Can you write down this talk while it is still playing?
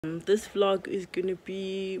This vlog is gonna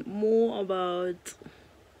be more about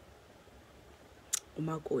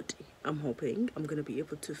koMakoti. I'm hoping I'm gonna be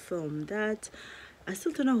able to film that. I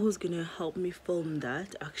still don't know who's gonna help me film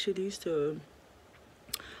that actually, so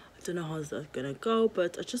I don't know how's that gonna go,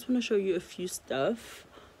 but I just want to show you a few stuff.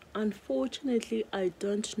 Unfortunately, I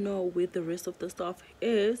don't know where the rest of the stuff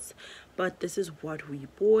is, but this is what we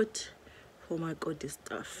bought for koMakoti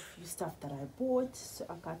stuff. A few stuff that I bought. So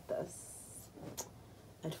I got this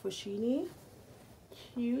at Foschini.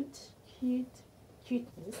 Cuteness,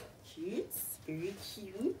 very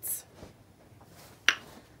cute.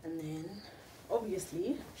 And then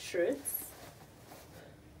obviously shirts.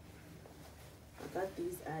 I got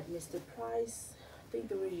these at Mr. Price. I think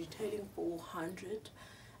they were retailing for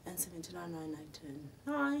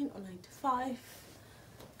 179.99 or 95.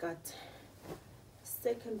 Got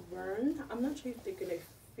second one. I'm not sure if they're gonna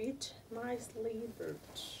fit nicely, but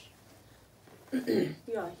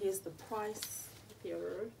yeah, here's the price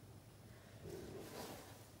here.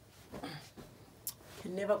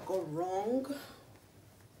 Can never go wrong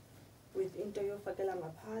with into yofakela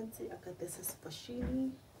ngaphansi. I got this as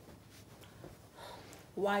Foschini.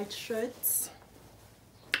 White shirts,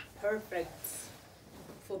 perfect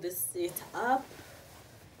for this setup.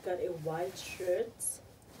 Got a white shirt.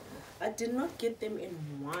 I did not get them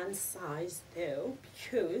in one size though,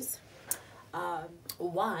 because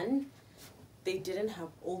one, they didn't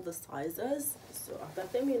have all the sizes, so I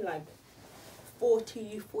got them in like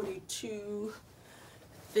 40, 42,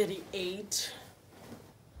 38,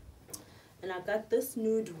 and I got this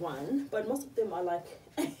nude one, but most of them are like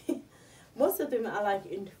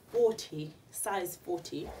in 40, size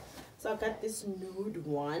 40. So I got this nude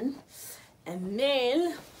one, and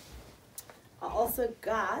then I also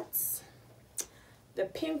got the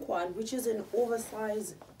pink one, which is an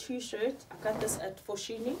oversized t-shirt. I got this at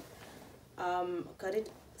Foschini. Got it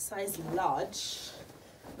size large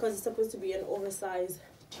because it's supposed to be an oversized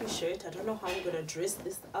t-shirt. I don't know how I'm gonna dress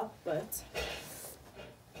this up, but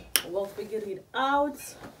we'll figure it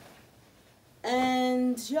out.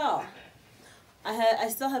 And yeah, I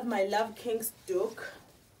still have my Love King's duck,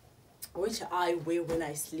 which I wear when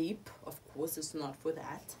I sleep. Of course, it's not for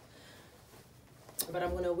that, but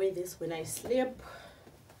I'm gonna wear this when I sleep.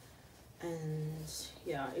 And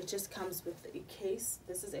yeah, it just comes with a case.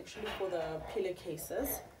 This is actually for the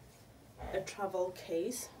pillowcases, a travel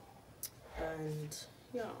case. And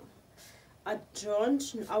yeah, I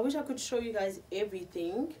wish I could show you guys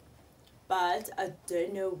everything, but I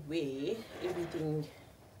don't know where everything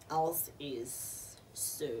else is.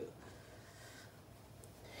 So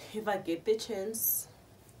if I get the chance,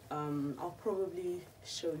 I'll probably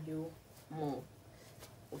show you more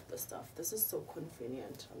of the stuff. This is so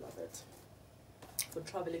convenient. I love it. For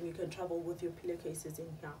traveling, you can travel with your pillowcases in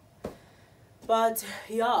here. But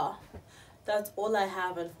yeah, that's all I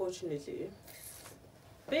have, unfortunately.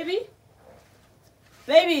 Baby?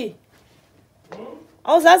 Baby?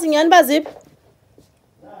 I was asking you, Bazip.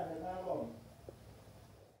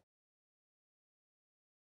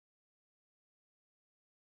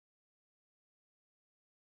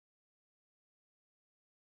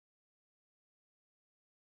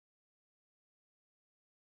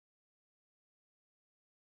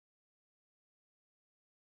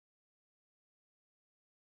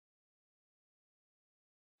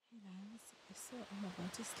 So I'm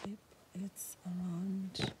about to sleep.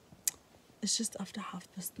 It's just after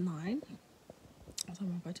 9:30. So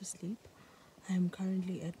I'm about to sleep. I am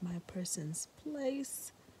currently at my person's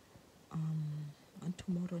place. And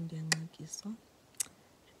tomorrow nokungxityiswa.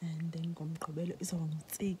 And then koMgqibelo is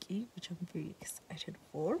uTsiki, which I'm very excited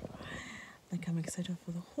for. Like, I'm excited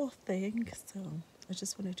for the whole thing. So I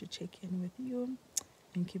just wanted to check in with you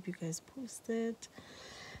and keep you guys posted.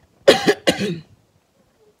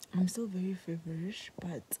 I'm still very feverish,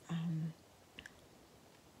 but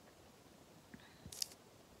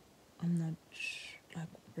I'm not like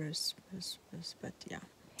worse, but yeah,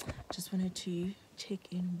 just wanted to check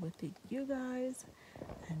in with you guys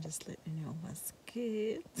and just let you know what's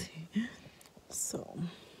good. So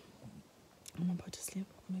I'm about to sleep.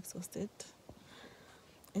 I'm exhausted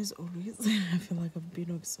as always. I feel like I've been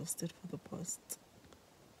exhausted for the past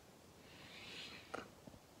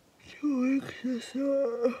 2 weeks or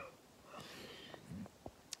so.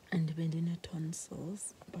 And depending on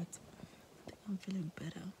tonsils, but I think I'm feeling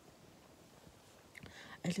better.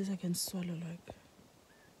 At least I can swallow like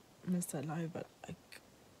my saliva like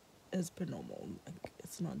as per normal. Like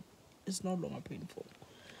it's no longer painful.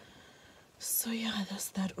 So yeah, that's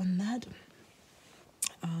that on that.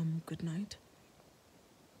 Good night.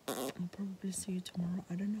 I'll probably see you tomorrow.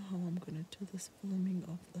 I don't know how I'm gonna do this filming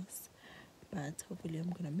of this, but hopefully I'm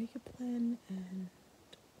gonna make a plan and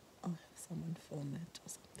I'll have someone film it or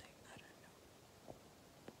something. I don't know.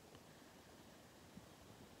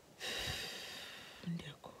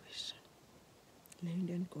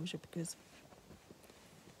 Indian kosher because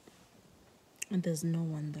there's no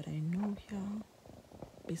one that I know here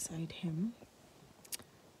beside him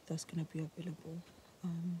that's gonna be available.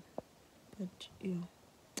 But yeah.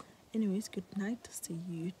 Anyways, good night. See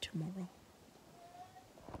you tomorrow.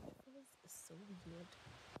 It was so weird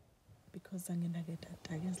because I'm gonna get a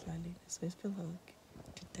tag is lali. So I feel like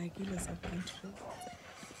the tag is a bunch of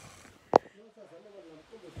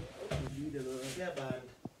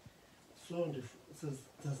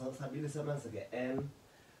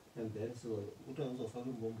and then so utanzo faka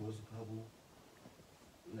imbombozi phabo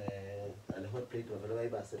ne hot plate wavela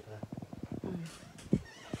bayibase pha.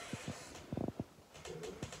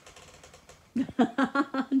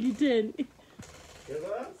 Nditheni?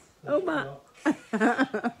 Oh ma.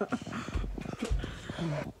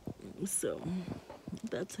 So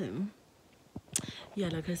that's him. Yeah,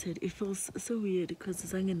 like I said, it feels so weird because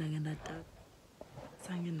it's hanging in that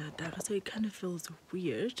dark. So it kind of feels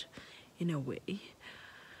weird in a way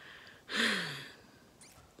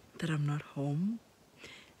that I'm not home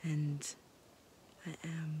and I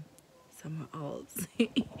am somewhere else,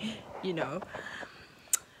 you know.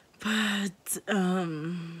 But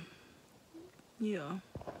yeah,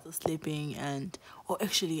 so sleeping and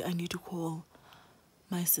actually I need to call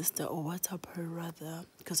my sister or WhatsApp her rather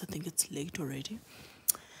because I think it's late already.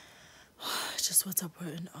 Just WhatsApp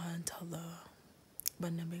her and tell her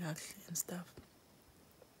and stuff.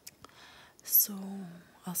 So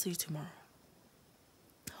I'll see you tomorrow.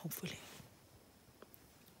 Hopefully.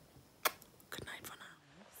 Good night for now.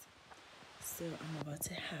 So I'm about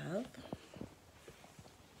to have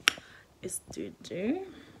a studio.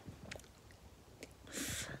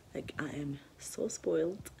 Like I am so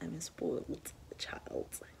spoiled. I'm a spoiled child.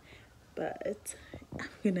 But I'm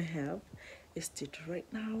gonna have a studio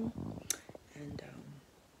right now. And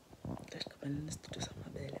let's come in the studio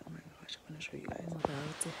samabele. Oh my gosh, I wanna show you guys. I'm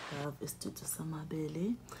about to have a studio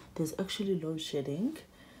samabele. There's actually load shedding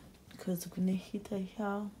because we're gonna heater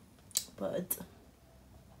here, but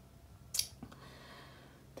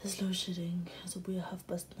there's load shedding. So we are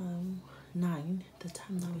 9:30. The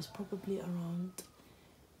time now is probably around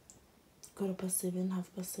 7:15,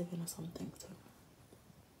 7:30 or something. So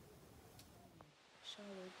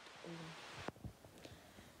showered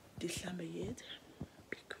or yet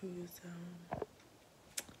because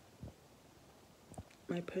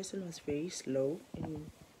my person was very slow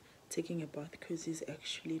in taking a bath because he's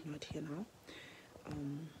actually not here now.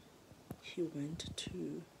 He went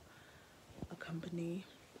to accompany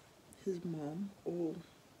his mom or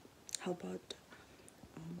help out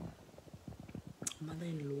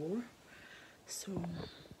mother-in-law. So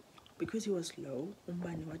because he was low,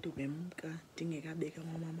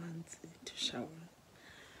 to shower.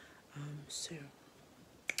 So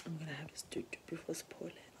I'm gonna have his dude before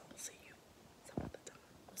spoiler. I'll see you some other time.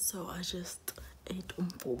 So I just ate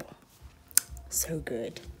Qumbu. So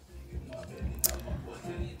good.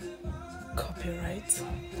 Copyright.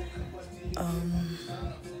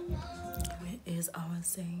 Where is I was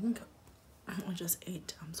saying? I just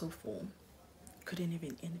ate. I'm so full. Couldn't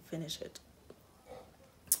even finish it.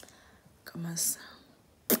 Kamas.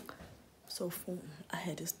 So full. I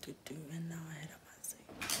had this to do, and now I had a massage.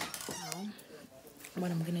 Now,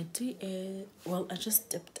 what I'm gonna do is, well, I just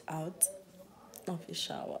stepped out of the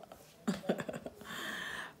shower.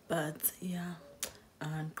 But yeah,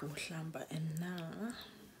 and now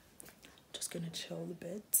just gonna chill a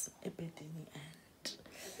bit and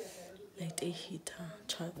light a heater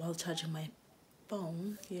while charging my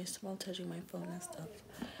phone. Yes, while charging my phone and stuff.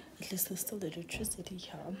 At least there's still electricity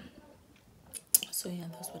here. So yeah,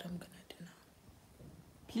 that's what I'm gonna do now.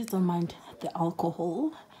 Please don't mind the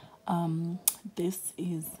alcohol. This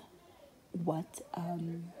is what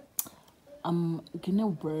I'm gonna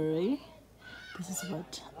wear. This is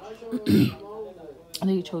what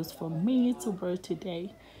they chose for me to wear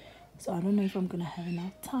today. So I don't know if I'm gonna have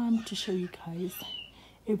enough time to show you guys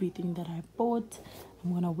everything that I bought.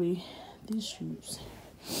 I'm gonna wear these shoes.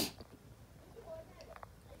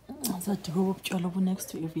 So to go up next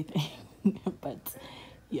to everything. But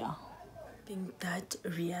yeah. I think that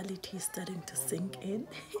reality is starting to sink in.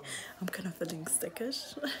 I'm kind of feeling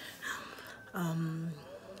sickish.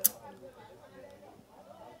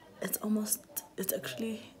 It's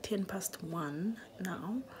actually 1:10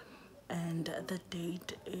 now, and the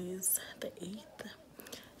date is the 8th,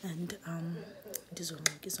 and and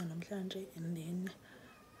then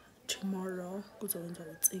tomorrow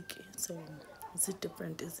uTsiki. So It's a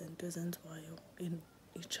different isn't why in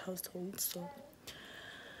each household. So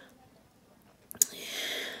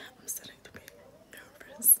I'm starting to be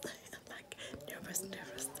nervous. Like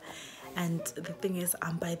nervous. And the thing is,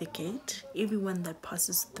 I'm by the gate. Everyone that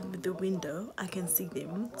passes through the window, I can see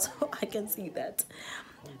them. So I can see that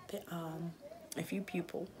there are a few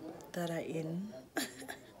people that are in.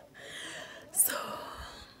 So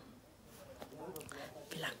I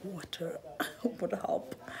feel like water would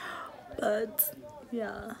help. But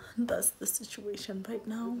yeah, that's the situation right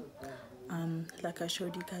now. Like I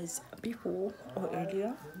showed you guys before or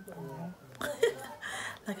earlier.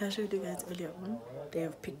 Like I showed you guys earlier on, they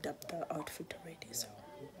have picked up the outfit already. So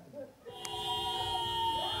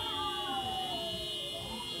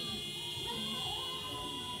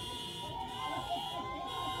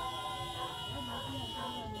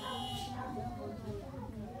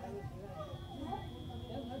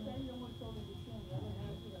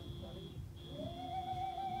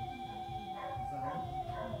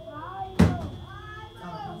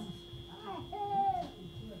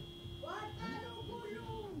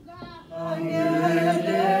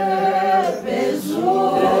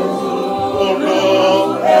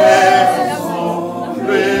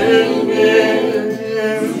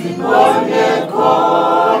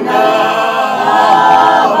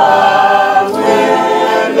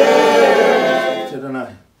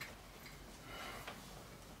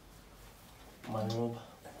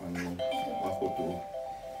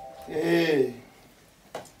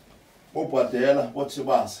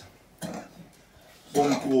Sibasa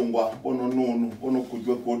bomkungwa bononunu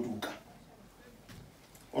onogudwe goduka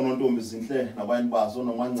onontombi zinhle nabanye bazo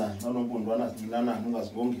nomancane onombundwana zinanana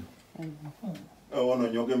ungazingongiwe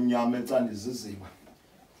ononyoka emnyama ecanda iziziba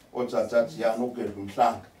ojajaji yana ogedla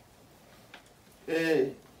umhlanga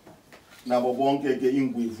nabo bonke ke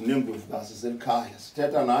ingwevu nengwevukazi selikhaya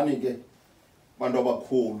sithetha nani ke bantu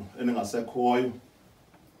abakhulu eningasekhoyo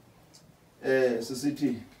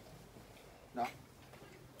sisithi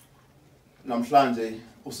namhlanje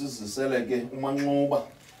usizisele ke umanxuba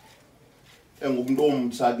engumuntu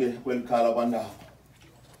omtsha ke kwelikhala abandaba.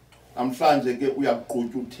 Namhlanje ke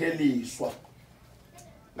uyaqhutyutheliswa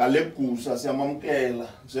ngale gusha siyamamkela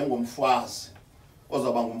njengomfazi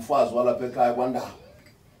ozaba ngumfazi walapha ekhaya kwandaba.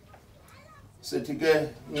 Sithi ke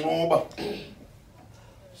Nxuba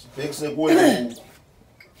sibhekise kuwe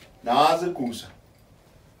nazi igusha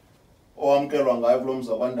owamkelwa ngayo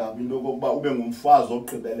kulomza kwandaba into kokuba ube ngumfazi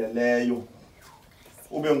ogqibeleleyo,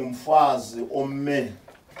 ube ngumfazi omme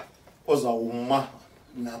ozawuma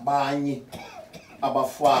nabanye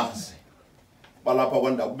abafazi balapha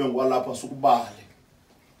kwandaba, ube ngwalapha sukubale.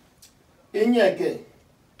 Inye ke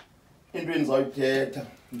into endizayithetha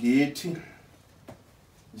ngithi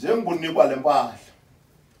njengobunikwa lempahla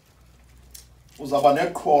uzaba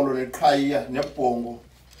neqholo neqhayiya nebhongo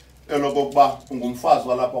elokokuba ungumfazi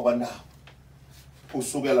walapha kwandaba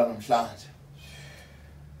usukela namhlanje.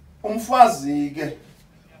 Umfazi ke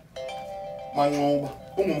Manxuba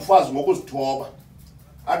ungumfazi ngokuzithoba,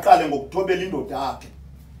 aqale ngokuthobela indoda yakhe,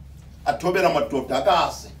 athobela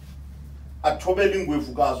amadodakazi, athobela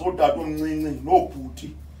ingwevukazi, otata omncinci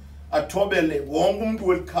nobhuti, athobele wonke umuntu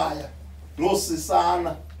welikhaya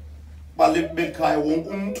nosisana balekhaya, wonke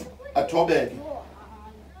umuntu athobele.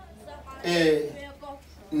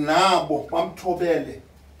 Nabo bamthobele,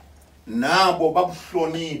 nabo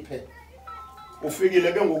bakuhloniphe.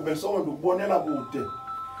 Ufikile ke ngoku besonto ukubonela kude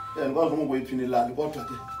ndikwazi uma ngoyiphini ilali kodwa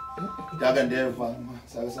ke ndake ndeva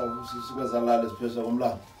sake sikwezalala siphezulu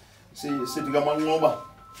komlambo sithi kaManxuba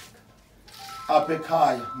apha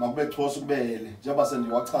ekhaya makube Xhosa kubele njengoba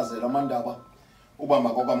sendiwachazela amandaba uba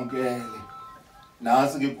makwamkele.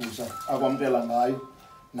 Nasi ke igusha akwamkela ngayo,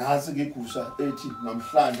 nasi ke igusha ethi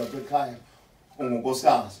namhlanje apha ekhaya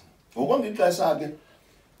ungunkosikazi. Ngokwangixesha ke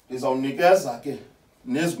ndizawunikeza ke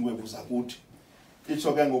nezingwevu zakuthi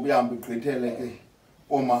itsho ke ngokuyamba igqithele ke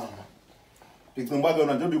omama. Ndicinga uba ke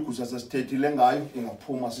yona njengoba igusha sesithethile ngayo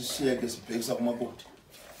ingaphuma sishiyeke sibhekisa koMakoti.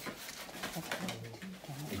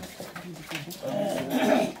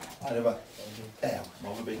 Aleba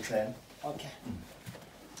mabe beyixhela. Okay.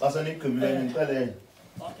 Xa senigqibile ngixelele.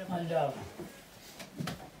 Okay mandaba.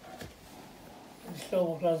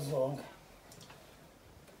 Ihlobo kwazonke.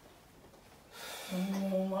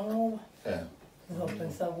 Manxuba.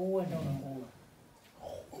 Ngizobhekisa kuwe nonguwe.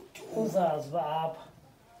 Uzazi uba apha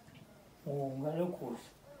ngale gusha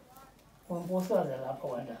unkosikazi lapha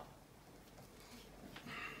kwandaba.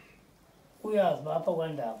 Uyazi uba apha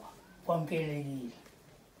kwandaba kwamkelekile.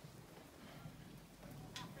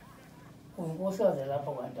 Unkosikazi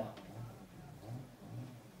lapha kwandaba.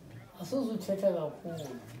 Asuzuthetha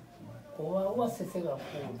kakhulu ngoba wasithe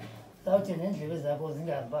kakhulu zawuthi neendlebe zakho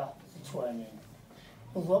zingazi uba zithiwa nini.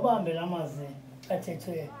 Uzobambe la mazwi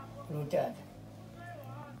athethwe ngulo tata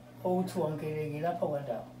owuthi wamkelekile apha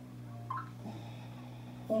kwandawo.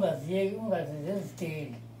 Ungaziyeki,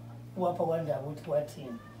 ungazizeziteli uapha kwandawo uthi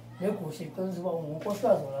wathini. Negusha iqinisa uba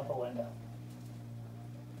ungunkosikazi walapha kwandawo.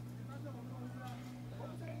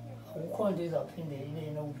 Akukho nto izawuphinde ibe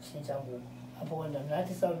inokutshintsha ngoku apha kwandawo.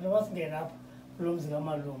 Nathi sawuthi noba singena apha kulo mzi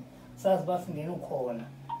kamalume sazi uba singena ukhona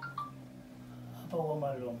apha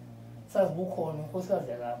kwamalume. Sazi uba ukhona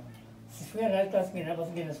unkosikazi yalapha. Sifike nathi xa singena apha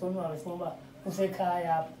singene sonwabe sibona uba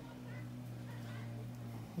usekhaya apha.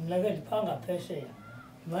 Mna ke ndiphaa ngaphesheya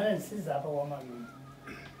ndimane ndisiza apha kwamalume.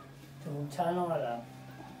 Ndingumtshana walapha.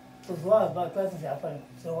 Uzwazi uba xa sizapha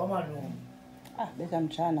kwamalume.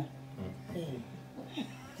 Bekamtshana.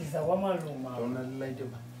 Ndiza kwamalume. Lona lilayite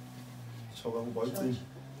ba. Choka kuba ucinga.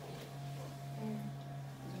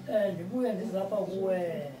 Ndibuye ndizapha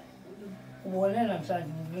kuwe ubone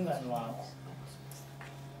namhlanje umlingane wakho.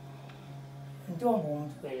 Intombi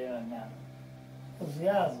umthwelela nyana.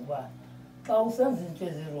 Uziyazi uba xa usenza into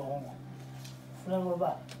ezirongo funeka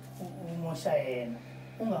uba umosha yena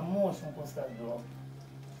ungamoshi unkosikazi lowo.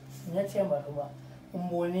 Sinethemba loba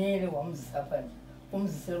umbonile wamzisa apha nje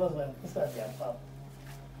umzisele bazoba unkosikazi yapha.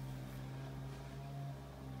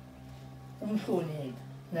 Umhloniphe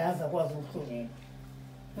naye azakwazi ukuhlonipha.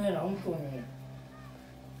 Wena umhloniphe.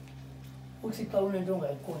 Uthi xa unento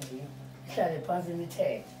ongayiqondiyo ihlale phantsi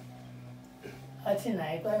nithethe. Athi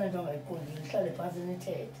naye xa unento ongayiqondiyo ihlale phantsi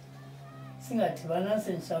nithethe. Singadibana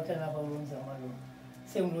senishawutana apha kulo mzi kamalume.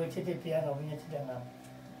 Sengumntu ethethe phi angabunye ethetha ngapha.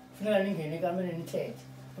 Funeka ningene ekameni nithethe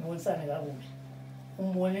nibonisane kakuhle.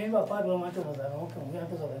 Umbonile uba phakathi kwamantombazana wonke nguye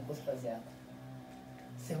nto zoba inkosikazi yakho.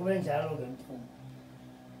 Sekube njalo ke mthumbu.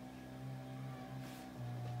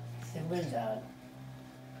 Sekube njalo.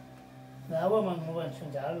 Nawe manqoba nje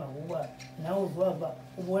njalo nakuba nawe uzwazi uba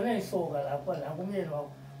ubone isoka lapha nanku umyeni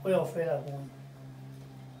wakho uyawufela kuyo.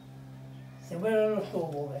 Sekube lolo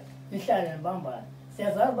hlobo ke lihlale nibambane.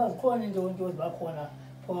 Siyazazi uba zikhona iinto ezibakhona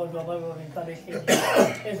phakathi kwabalori xa behleli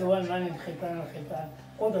eziwanimane nirhexana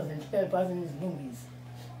kodwa zendihlele phantsi nizilungise.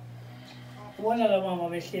 Ubona la mama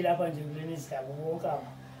behleli apha nje kule mizi yabo bonke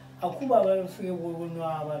apha akuba bafike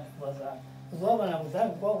konwaba ntombazana. Uzoba nabo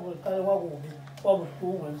zange qale kwakubi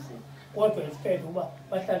kwabuhlungu emzini. Kodwa esiphethe uba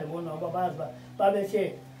bahlale bona uba bazi uba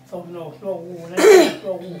babethe sokunokuhlwa kuwo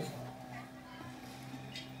nakuhlwa kuwo.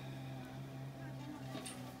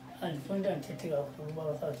 Andifuni into ndithethe kakhulu uba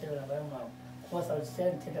basawuthetha nabayo mama kuba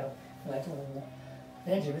sawuthetha ndithetha ngathi nguwo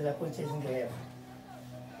neendlebe zakho nje zingeva.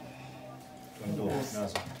 Nto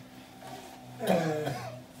nazo.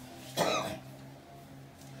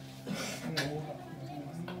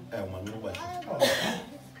 Manqoba.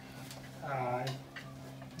 Hayi.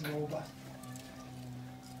 Ngoba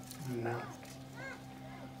mna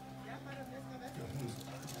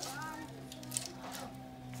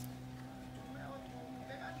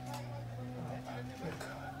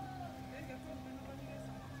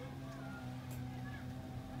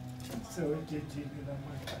sewethetile la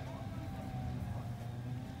maxa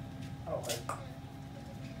awuqqa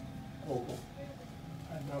ngoku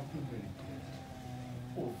andinaphinde ndithethe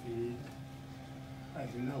uvile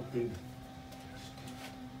andinawuphinde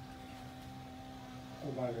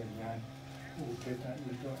kuba ke nyani ukuthetha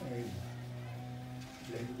into enye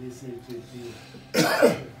le beseyithethiwe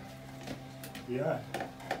ya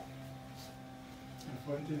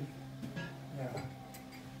mfondini ya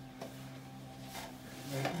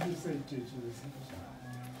le beseyithethiwe sinjalo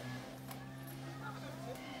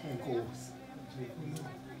enkosi nje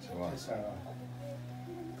kunoshaka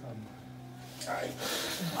kama hayi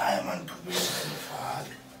maya mandiqhubile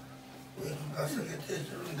ndifake wethu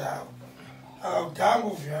ngasekethethe lo ndawo akudanga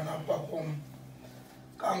uvuyana apha kum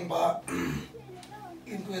kangoba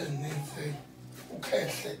into ezininzi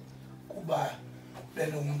ukhehle kuba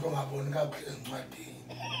bengumuntu ongaboni kakuhle ezincwadini.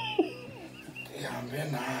 Ndihambe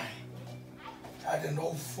naye ade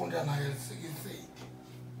ndofunda naye esikiseti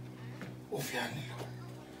uvuyanile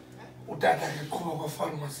utata ke qhuba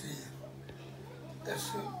kwafarmasi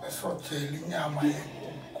esojela inyama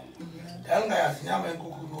yenkukhu. Ndandingayazi inyama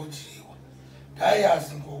yenkukhu inojiwa,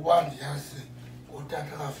 ndayazi ngokuba ndiyazi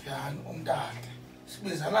ngutata kaVuyani umntate.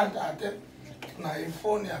 Sibizana ntate naye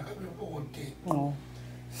ifowuni yakhe bekude.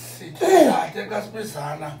 Sithi tate xa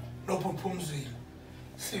sibizana noPhuphumzile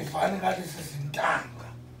sivane ngathi sizintanga.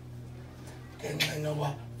 Ngenxa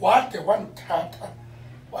yoba wade wandithatha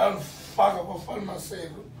wandifaka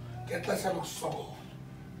kwafarmaselo ngexesha lokusokola.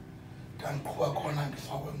 Ndandiqhuba khona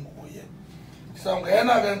ndifakwe nguye.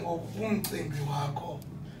 Ndizawungena ke ngoku kumcimbi wakho.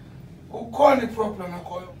 Ukhona iproblem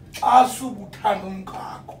yakhoyo xa subuthanda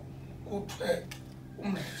umngako kuthiwe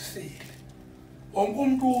umdlisile. Wonke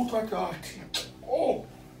umuntu uthatha athi oh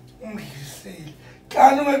umdlisile.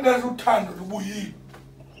 Kanti ungekwazi uthando lubuyile.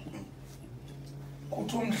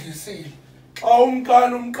 Kuthi umdlisile. Xa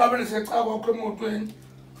umkani umqabele secaba kwakho emotweni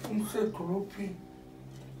umsedolophini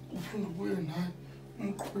uphinde ubuye naye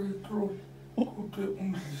umqhwetro kuthi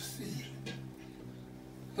umdlisile.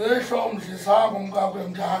 Esho umdlisanga umkakho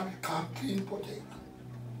njani cha clean potato.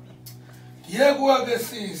 Ndiye kuwe ke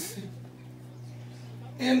sisi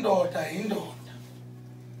indoda yindoda.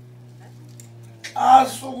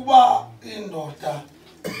 Asukuba indoda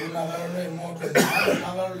unakalelwe imoto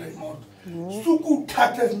unakalelwe imoto.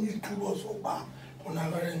 Sukuthatha ezinye izigqibo zokuba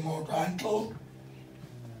unakalelwe imoto anto.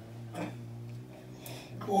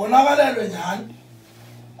 Unakalelwe nyani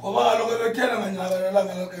ngoba kaloku ebethena nganyakalela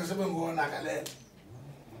ngelakhe sebengonakalelwe.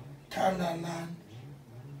 Thanda nani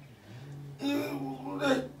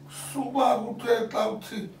suba kuthe xa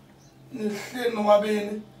uthi nihleli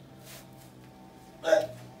nobabini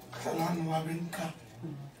hlala nobabini cha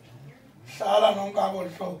hlala nomkakho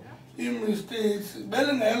hlobo i-mistakes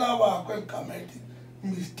belingela wakho egama ethi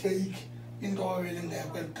mistake into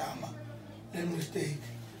belingekho egama le-mistake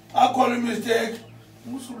akhona i-mistake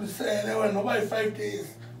usulisele wena noba yi-5 days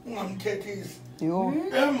ungamthethisi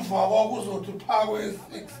emva kwako uzothi phakwe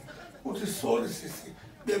e-6 uthi sorry sisi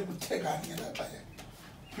bekuthe kanye lapha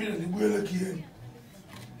phinde ndibuyele ekuyeni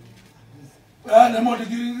nemoto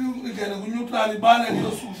ingene ku-neutral ibane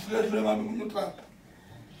kuyosufika edlule ngami ku-neutral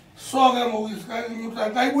so ke ngoku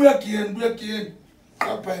ku-neutral xa ibuya egiyeni buya egiyeni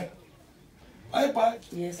qaphela bye.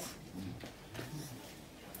 Yes.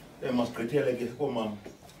 Masigqithele ke koomama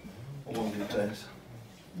ukungixesha.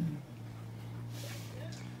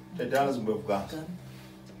 Thetha zimbebukasi.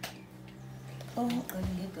 Oh, qale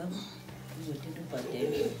ngegama uzothetha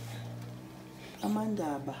ubhadele.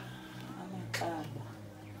 Amandaba, amaxaba,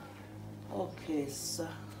 okhesa,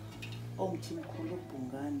 omthimkhulu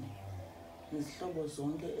ubhungane, nezihlobo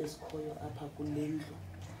zonke ezikhoyo apha kule ndlu.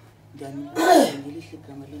 Ndiyanibonga ngelihle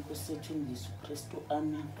igama lenkosi yethu uYesu Kristu.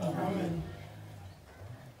 Amen. Amen.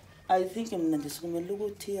 I think mna ndisukumela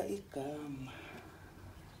ukuthiya igama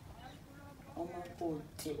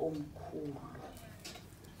uMakoti omkhulu.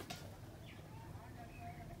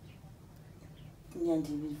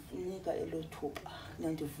 Nyandinika elo thuba,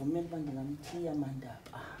 nyandivumela uba ndingamthiya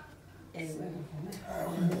Mandaba.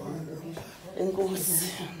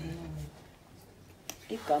 Enkosi.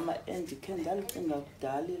 Igama endikhe ndalicinga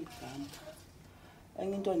kudala eli gama.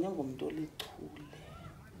 Enye into njengomntu olichule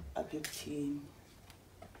apha ekuthini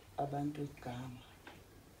abantu igama.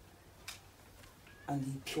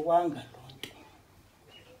 Andiyiphiwanga loo nto.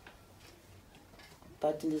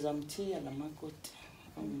 But ndizamthiya la makoti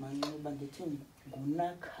umanxiba ndithi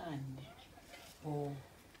nguNakhane. Oh,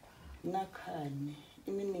 Nakhane.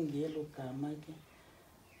 Iminingi yelo gama ke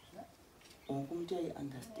wonke umuntu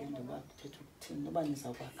uyayi-understand uba kuthetha ukuthini uba niza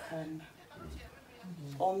kwakhana.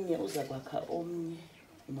 Omnye uza kwakha omnye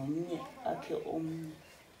nomnye akhe omnye.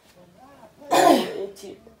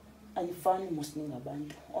 Ethi ayifani mos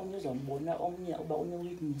ningabantu. Omnye uzambona omnye uba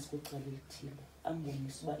une-weakness kwicala elithile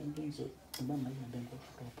ambonise uba into nje uba mayihambe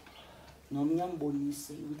ngohlobo. Nomnye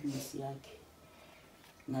ambonise i-weakness yakhe.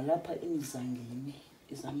 Nalapha emizangeni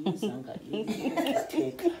izamizanga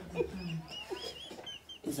ikutheka.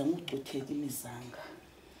 Izamucutheka imizanga.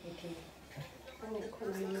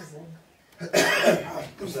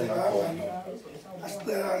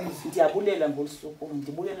 Ndiyabulela ngolusuku,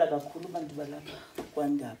 ndibulela kakhulu abantu balapha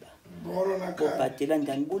kwaNdaba. Bobhadela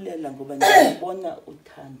ndanibulela ngoba ndiyabona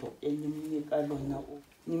uthando enimnika lona.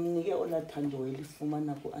 Nimnike olaa thando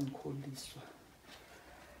elifumana ku-Unkholiswa.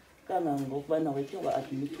 Kangangokubana wethe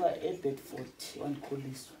wa-admithwa eBedford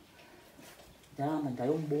wankholiswa. Ndahamba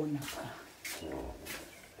ndayombona phaa.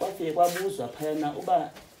 Kwafike kwabuzwa phayana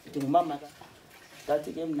uba ndingumama ka.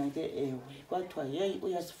 Ndathi ke mna ke ewe. Kwathiwa yeyi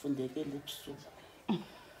uyasifundekela ebusuku.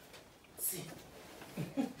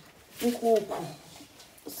 Inkukhu.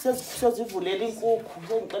 Sezivulela inkukhu.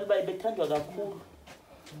 Sengixela uba ibethandwa kakhulu.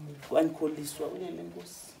 Wankholiswa ulele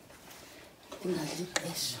Nkosi. Ndingadli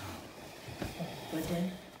ixesha.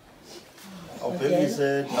 Bhadele.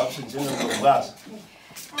 Awubhekise lapho njengomntokazi.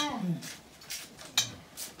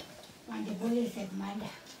 Mandibulise kumanda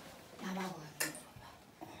nabakwaXhosa.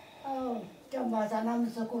 Oh, ntombazana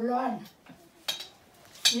mzukulwana.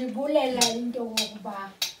 Ndibulela into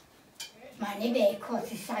yokuba manibekho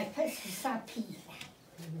sisaphila.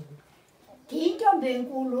 Ndiyintombi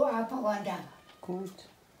enkulu apha kwaNdaba. Good.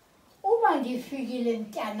 Uba ndifikile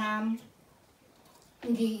mntanam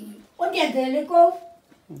undenzele ikofu.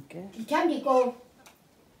 Okay. Ndithanda ikofu.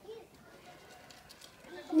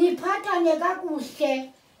 Niphathane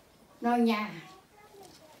kakuhle nonyana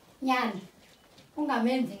nyana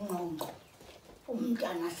ungamenzi ingqondo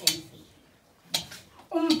umntwana sendlini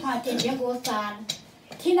umphathe njengosana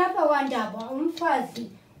thina apha kwandaba umfazi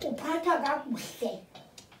uphatha kakuhle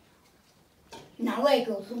nawe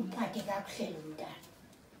ke usumphathe kakuhle lo mntana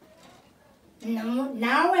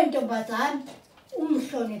nawe ntombazana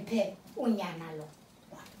umhloniphe unyana lo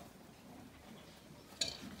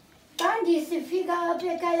xa ndisifika apha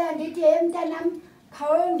ekhaya ndithi mntanam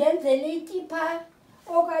khawe ndenzele itipha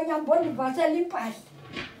okanye ambondivasela impahla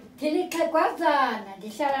ndilixhegwazana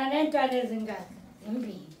ndihlala neentwana ezingaka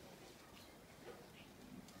zimbini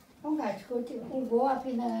ungatsho ukuthi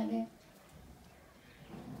ungowaphi nane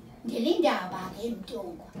ndilindaba ke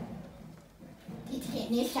mntongo ndithi ke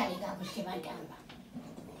nihlale kakuhle bantamba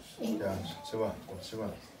Sewa.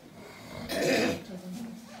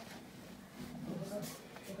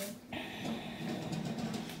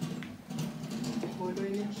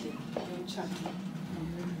 Kolweni yomtshato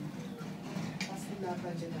asilapha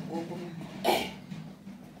njengangoku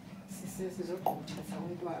sizogqithisa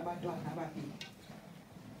abantwana ababini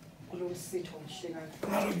kulo msitho omhle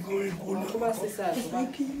kangaka kuba sisazi uba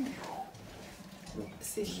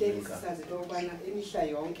sihleli sisazi into yokubana imihla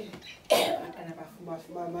yonke abantwana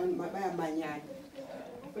bayamanyana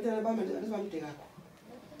abantwana bam andizibamde kakhulu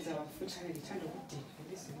ndizawuba kufutshane ndithanda ukudinga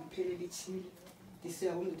ndize liphelele ithile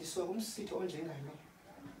ndisuka kumsitho onjengalo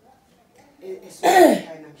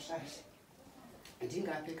esukekhaya namhlanje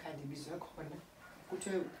ndingapha ekhaya ndibizwe khona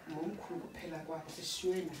kuthiwe ngomkhulu kuphela kwakho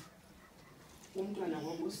sishiywe umntwana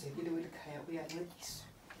ngoku uzekile weli khaya uyancediswa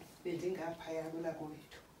bendingaphaya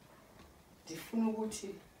kwelakowethu ndifuna ukuthi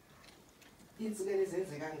iintsikelo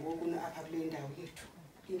ezenzeka ngoku apha kule ndawo yethu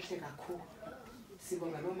intle kakhulu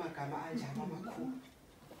sibonga loo magama anjalo amakhulu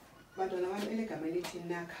bantwana bam eligama elithi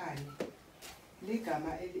nakhane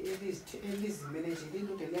ligama elizimele nje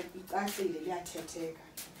lilunge licacile liyathetheka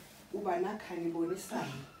uba nakhane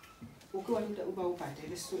ibonisana ukwathi uba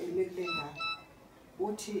ubhadele isu elime kule ndawo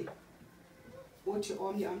uthi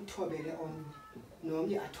omnye amthobele omnye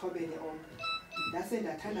nomnye athobele omnye ndase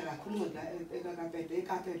ndathanda kakhulu ncwadi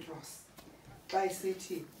ekapetros xa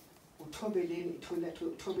isithi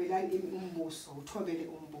uthobelani umbuso uthobele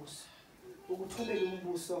umbuso ukuthobela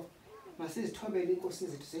umbuso masizithobele inkosi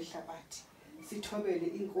zethu zehlabathi sithobele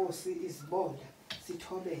inkosi izibonda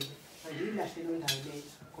sithobele andiyilahle loo ndawo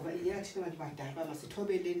leyo ngoba iyathi abantu badala uba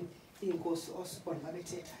masithobeleni iinkosi osibonda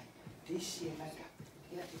babethethayo ndiyishiye laa ndaba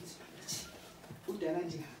iyathi ndizibamithi udala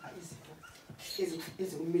ndihamba izinto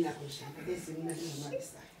ezikumila kunjena ezimna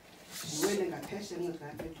ezimalisayo ndiwele ngaphesha encwadi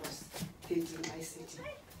kapetros 13 ayisithi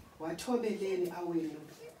wathobeleni awenu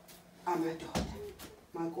amadoda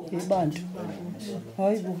makoti Ibantu.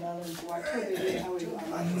 Hayibo. wathobeleni awenu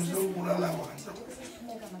amadoda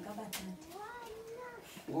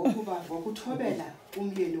ngokuthobela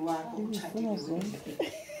umyeni wakho utshatileyo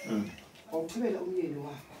ngokuthobela umyeni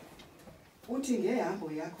wakho uthi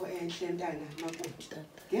ngehambo yakho enhle ntana makoti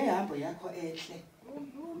ngehambo yakho enhle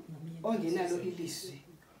ongenalo ilizwi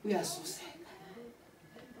uyasuseka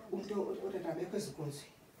umuntu otatabekho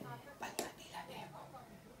ezikunzini bacabila bekho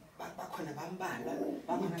bakhona bambalwa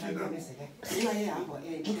bakhona bayibonezele ngenxa yehambo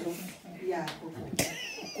enhle yakho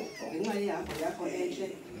ngenxa yehambo yakho enhle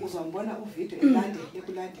uzombona uvidiyo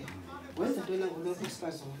ekulandela wenza ntona ngolokhu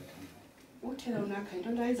sifazona uthela unakha into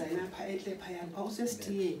ayenzayo napha enhle phayana xa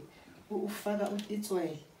usesitiyeni ufaka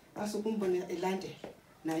itswele asukumbone elandela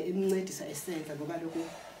naye emncedisa esenza ngoba lokhu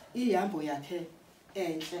ihambo yakhe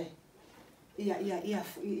enhle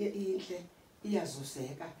inhle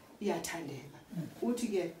iyazuzeka iyathandeka uthi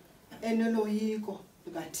ke enoloyiko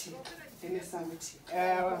lukaThixo enesakuthi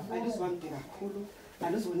andizibamde kakhulu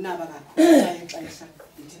andizonaba kakhulu exesha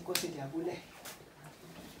ndithi Nkosi ndiyabulela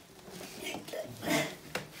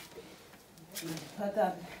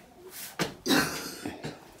phakathi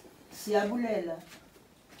siyabulela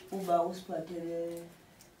uba usiphathele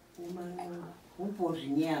umanqoba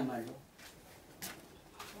ubhodlinyama lo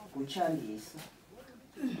nguTshambisa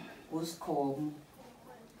uSikhomo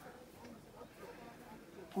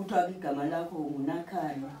kuthiwa igama lakho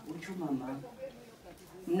nguNakhane utsho umama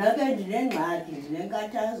mna ke ndinengxaki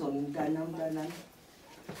ndinenkathazo mntanam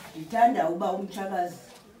ndithanda uba umtshakazi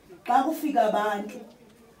xa kufika abantu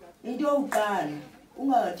into yokuqala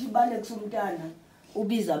ungathi balekisa umntana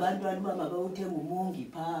ubiza abantwana uba mabawuthenga umongi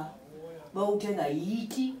phaa bawuthenga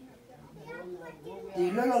yiti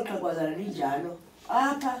ndilolo xhegwazana linjalo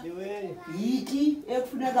apha yiti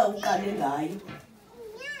ekufuneka uqale ngayo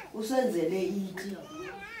usenzele iti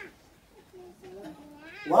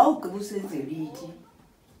wawugqiba usenzele iti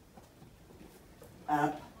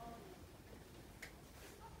apha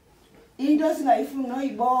into singayifuni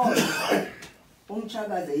noyibona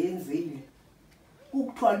umtshakazi yenzile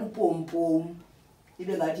ukuthwala upompom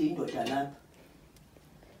ibe ngathi indoda lapha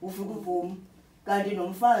ufika upom kanti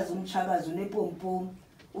nomfazi umtshakazi unepompom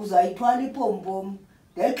uzayithwala ipompom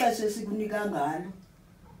ngexesha esikunika ngalo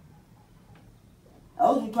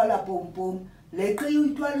awuzuthwala pompom leqhiya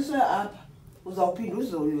uyithwaliswe apha uzawuphinda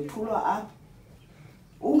uzoyothulwa apha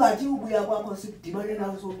ungathi ubuya kwakho sikudibane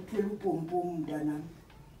nawe sokuthwela upompom mntanami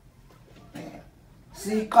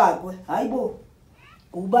siqaqwe hayibo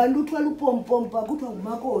ngubani uthwala upompom pha kuthiwa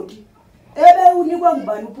ngumakoti ebe unikwa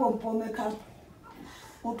ngubani upompom ekhapha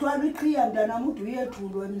uthwala iqhiya mntanami ude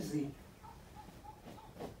uyethulwa emzini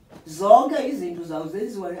zonke izinto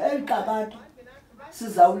zawuzenziwa eliqakatho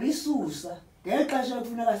sizawulisusa ngexesha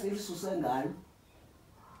ekufuneka silisuse ngalo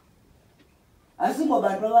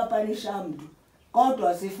asingobantu abapanisha mntu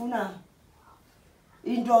kodwa sifuna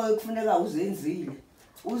into ekufuneka uzenzile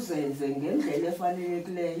uzenze ngendlela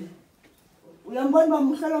efanelekileyo uyambona uba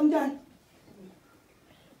mhle lo mntana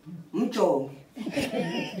mjonge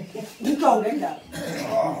mjonge ndaba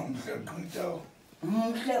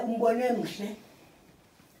mhle umbone mhle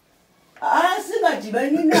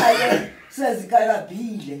singadibani naye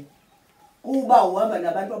sezikarabhile kuba uhamba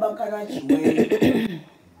nabantu abakarajiweyo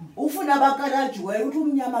ufuna abakarajiweyo uthi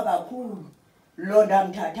umnyama kakhulu lo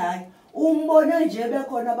ndamthathayo umbone nje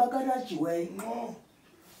bekhona abakarajiweyo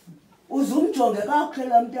uzumjonge kakuhle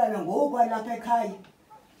la mntana ngokwalapha ekhaya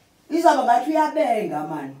izawuba ngathi uyabenga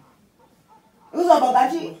mani uzawuba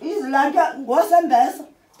ngathi izilanta ngosembesa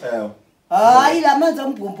hayi la manzi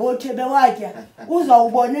ambhombothi bewatya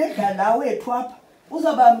uzawubona edlala wethu apha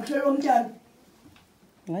uzawuba mhle lo mntana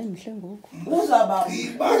hayi mhle ngoku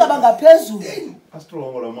uzawuba ngaphezulu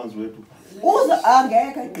astrongo la manzi wethu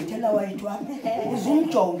angeke egqithela wethu apha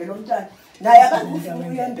uzumjonge lo mntana naye akazufuna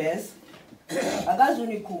uyembesa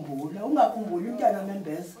akazunikhumbula ungakhumbuli umntana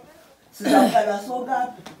membesa sizawuqala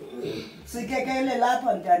sokapha sikekele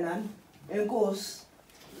lapha mntanami enkosi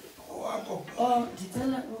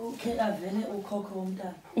ndicela ukhe avele ukhokho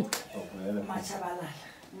womntana matshabalala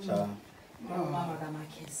nomama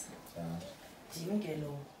kamakhesa ndimke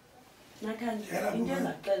lowo nakhani into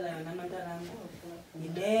engaxela yona amantwanam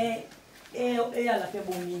yile eyalapha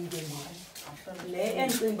ebomini ke ngoku le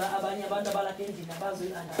endicinga uba abanye abantu abalapha endlini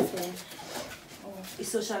abazuyi-understand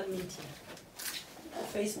i-social media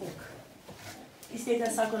Facebook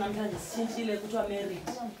i-status sakho namhlanje sitshintshile kuthiwa married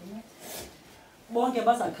bonke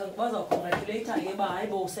bazawucongratulata ke uba hayi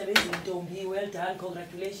bo usebenza intombi well done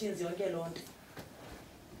congratulations yonke loo nto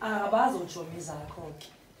abazotshomi zakho ke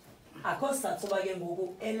akho sizathu soba ke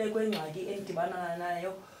ngoku elekwengxaki endibana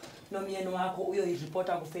nayo nomyeni wakho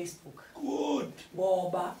uyoyiripota kuFacebook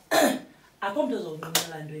ngoba akho mntu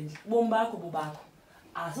ozonqinela nto endle ubomi bakho bubakho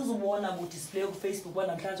asizubona budisplay kuFacebook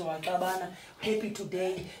wanamhlanje waxabana happy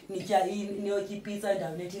today nitya niyotya ipizza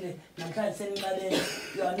endaweni ethile namhlanje seninxabene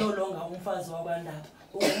you are no longer umfazi wakwandaba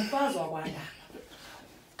ungumfazi wakwandaba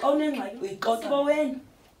xa unengxaki uyixoxa koweni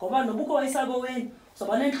ngoba nobukho wayisakoweni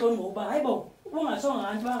soba nentloni ngokuba hayi bo ungatshonga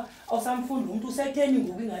nganti uba awusamfunda umntu usekutheni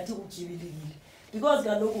ngubi ngathi ujibilekile because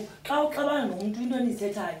kaloku xa uxabana nomntu into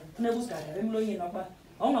enizithethayo funeka usigadala emlonyeni wakuba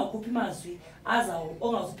awungakhuphi mazwi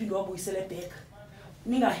ongazuphinde wabuyisele back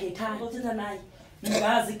ningahethanga othetha naye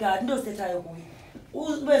ningazi gadi into ozithethayo kuye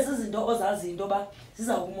ube zizinto ozaziyo into yoba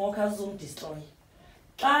zizawumokha zizomdestroya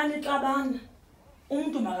xa nixabana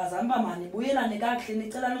umntu makazame uba manibuyelane kakuhle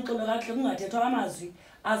nicelane uxolo kakuhle kungathethwa amazwi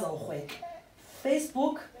azawurhweka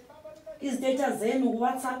Facebook izitetha zenu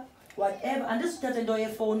kuWhatsApp whatever andisithetha into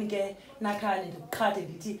yefowuni ke nakhani ndikuqhathe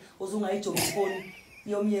ndithi uzungayijonga ifowuni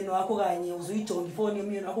yomyeni wakho kanye uzuyijonga ifowuni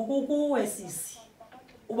yomyeni wakho kukuwe sisi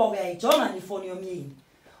uba uyayijonga ifowuni yomyeni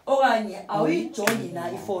okanye awuyijongi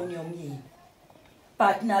na ifowuni yomyeni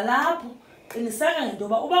but nalapho qiniseka ngento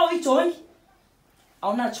yoba uba uyijongi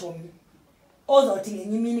awunatshomi ozawuthi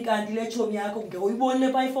ngenye imini kanti le tshomi yakho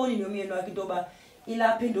ngeyuyibonile phaa ifowunini yomyeni wakho into yoba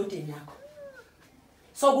ilapha endodeni yakho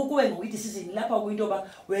so kukuwe ngokwidecision lapha kuyinto yoba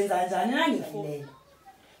wenza njani nangefileyo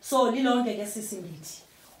so lilonke ke sisi ndithi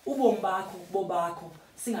ubomi bakho bobakho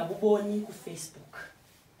singabuboni kuFacebook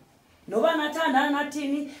noba nathandana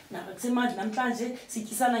nathini nakusemanje namhlanje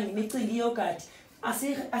sityisana ngemicimbi yogadi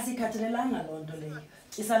asikhathalelanga loo nto leyo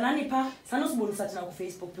tyisanani phaa sanosibonisa thina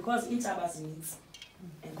kuFacebook because iintshaba zinintsi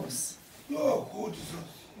enkosi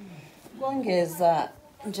kongeza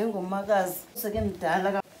njengomakazi seke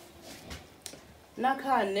mdala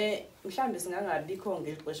nakhane mhlawumbi singangabikho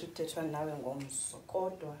ngeli xesha ukuthethwa nawe ngomso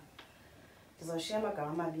kodwa ndizawushiya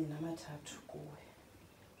amagama amabini amathathu kuwe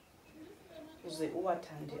uze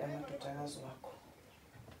uwathande amadodakazi wakho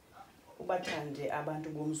ubathande abantu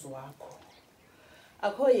bomzi wakho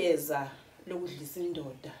akho yeza lokudlisa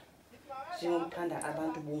indoda njengokuthanda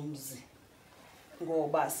abantu bomzi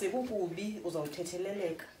ngoba sekukubi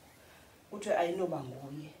uzawuthetheleleka kuthiwe ayinoba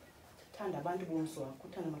nguye. Thanda abantu bomzi wakho,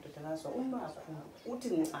 uthanda amadodakazi wakho. Umakhulu uthi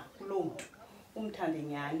nca kuloo mntu umthande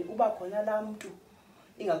nyani, uba khona laa mntu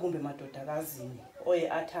ingakumbi emadodakazini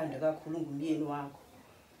oye athande kakhulu ngumyeni wakho.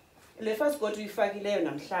 Le fasikoti uyifakileyo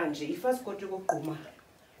namhlanje ifasikoti yokugquma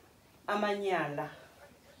amanyala,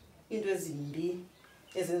 into ezimbi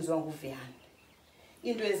ezenziwa nguViyani,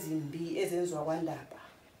 into ezimbi ezenziwa kwaNdaba.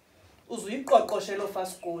 Uzuyiqoqoshe lo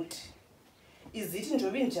fasikoti izithi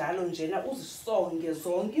njobe injalo njena uzisonge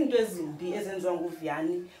zonke into ezimbi ezenziwa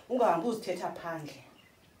nguViyani, ungahambi uzithetha phandle.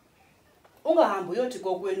 Ungahambi uyothi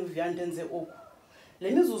kokwenu uViyani ndenze oku.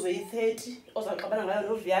 Le mizuzu yi-30 ozawuxabana ngayo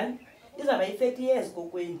noViyani izawuba yi-30 years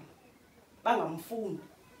kokwenu. Bangamfuni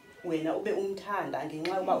wena ube umthanda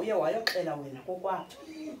ngenxa yokuba uye wayoxela wena kokwakho.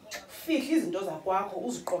 Fihla izinto zakwakho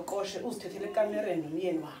uziqoqoshe uzithethele ekamereni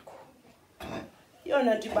nomyeni wakho.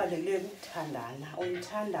 Yona nto ibalulekile ukuthandana,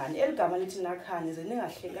 umthandane. Eli gama lithi nakhane ze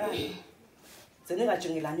ningahlekani, ze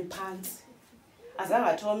ningajongelani phantsi. Azange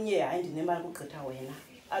athi omnye hayi ndinemali ukugqitha wena,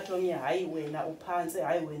 athi omnye hayi wena uphantsi,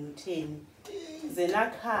 hayi wena utheni. Ze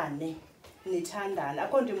nakhane nithandana,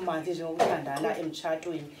 akho nto imandi njengokuthandana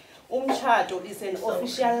emtshatweni. Umtshato is an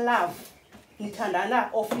official love. Nithandana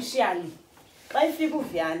officially. Xa ifika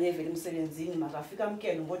uViyani evela emsebenzini makafika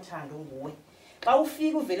amkele ngothando nguwe. Xa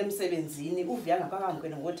ufika uvela emsebenzini uViyani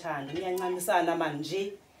akakamkele ngothando, niyancamisana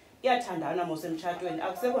manje. Iyathandana mose emtshatweni,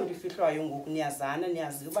 akusekho nto ifihlwayo ngoku, niyazana,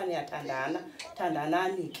 niyazi uba niyathandana,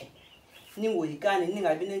 thandanani ke. Ningoyikane,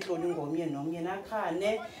 ningabi nentloni ngomnye nomnye,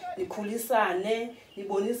 nakhane, nikhulisane,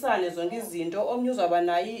 nibonisane zonke izinto. Omnye uzawuba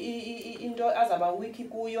nayo into azaba wiki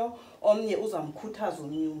kuyo, omnye uzamkhuthaza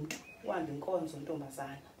omnye umntu. Uhambe inkonzo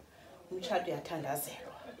ntombazana. Umtshato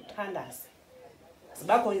uyathandazelwa, uthandaze.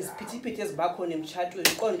 Zibakhona iziphithiphithi ezibakhona emtshatweni,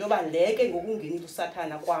 uqonda into yoba leke ngokungenile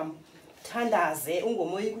usathana kwam. Thandaze,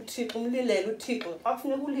 ungomoyika uThixo, umlilele uThixo. Xa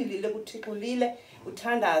kufuneka ulilile kuThixo ulile,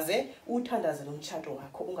 uthandaze, uthandaze lo mtshato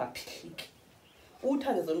wakho ungaphihliki.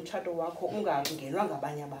 Uthandaze lo mtshato wakho ungangenwa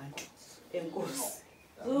ngabanye abantu. Enkosi.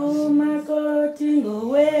 uMakoti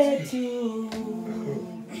ngowethu,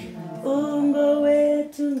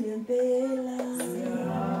 ungowethu ngempela.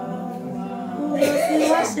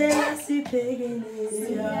 Uwasiwashela siphekele,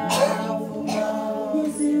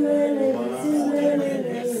 isiwele,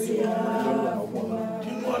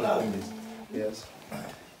 Yes.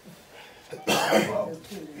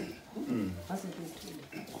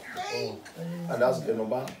 Andazi ke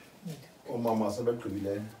noba omama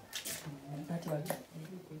sebegqibileyo.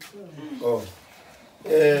 Oh.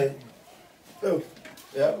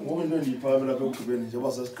 Ya ngoku into endiyiphamela apha ekugqibeni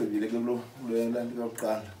njengoba sesigqibile ke kule nto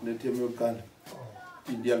yokuqala, kule theme yokuqala.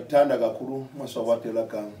 Ndiyakuthanda kakhulu umaswakwadela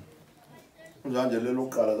gama. Njanje lelo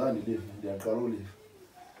kuqala zandilive, ndiyaqala ulive.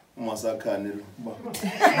 Umasakhane lo ba.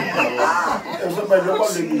 Esoba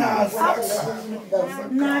lobalekile.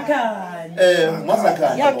 Nakhane.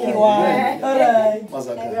 Masakhane. Yakhiwa. Alright.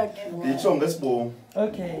 Masakhane. Nditsho ngesibongo.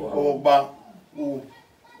 Okay. Okokuba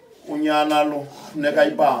unyana lo funeka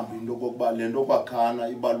ibambe into kokuba le nto kwakhana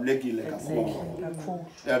ibalulekile kakhulu.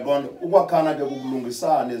 Yaqonda ukwakhana ke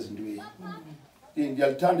kukulungisana ezintweni.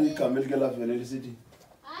 Ndiyalithanda igama elike lavele lisithi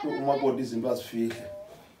umakoti izinto azifihle.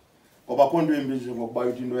 Ngoba khona into embi nje ngokuba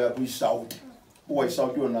uthi into yakho uyisawuti.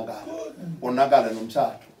 Uyisawuti yonakala. Onakala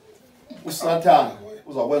nomtshato. Usathana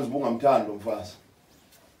uzakwenza ubungamthandi lo mfazi.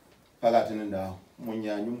 Phakathi nendawo.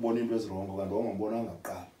 Umunyanya umbona into ezirongo kanti ongambonanga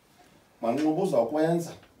kuqala. Manxuba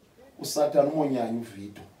uzakwenza usathana umunyanya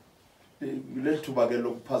uvido. Lethuba ke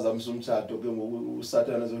lokuphazamisa umtshato ke ngoku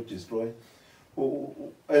usathana ezo destroy.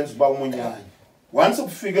 Enza uba umunyanya. Once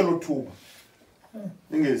kufike lo thuba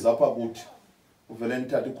ingezi apha kuthi uvele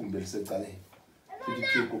nithatha igumbi elisecaleni sithi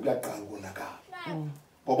Thixo kuyaqala ukonakala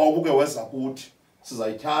ngoba ubuke weza kuthi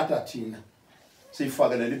sizayithatha thina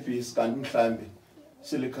siyifakelele ibhisi kanti mhlambi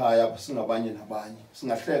silikhaya singabanye nabanye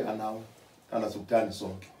singahleka nawe kana sokuthanda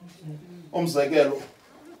sonke. Umzekelo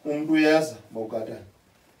umuntu uyeza bawukatana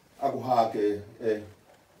akuhake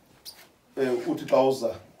uthi xa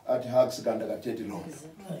uza athi hak sikanda kathethi lo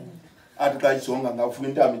athi xa ijonga ngafuna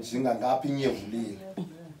intamo ijinga ngapha inyevulile.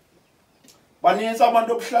 Baninzi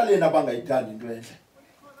abantu okuhlaleni abangayithandi into enhle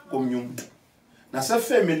komnye umuntu.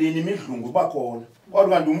 Nasefamilini imidlungu bakhona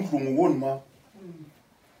kodwa kanti umdlungu wonima.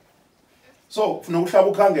 So kufuneka uhlaba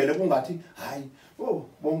ukhangele kungathi hayi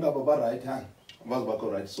bonke aba ba right hand abazi bakho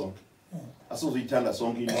right sonke. Asizuyithanda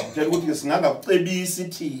sonke into. Uthetha ukuthi ke singangakucebisi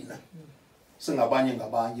thina singabanye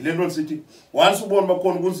ngabanye. Le nto sithi once ubone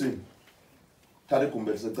bakhona kunzima thatha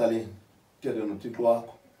igumbi elisecaleni thethe noThixo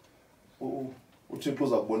wakho uThixo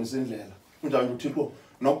uza kubonisa indlela unjani uThixo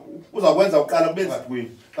uzakwenza uqala kube ngathi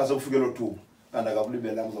kwini xa sekufike lo thuba kanti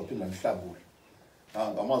akakulibelanga uzophinda mhlawule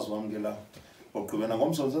ngamazwi wami ke la ogqibena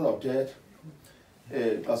ngomsonto sizawuthetha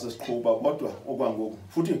xa sesiqhuba kodwa okwangoku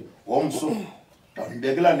futhi ngomso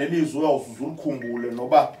ndibekela nelizwi uyawuzuza ulikhumbule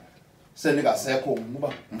noba senikasekho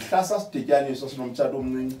ngoba mhla sasidityaniswa sinomtshato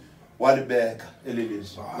omncinci walibeka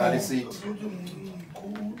elilizwi lalisithi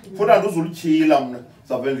futhi andizulutyhila mna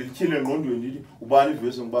zavele ndilityhile engqondweni ndithi ubani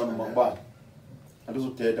ivesi ngubani ngubani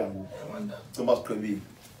andizuthetha ngoku cimba siqhelile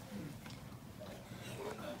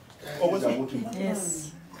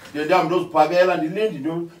Yes. Ndihambe ndoziphakela ndilindi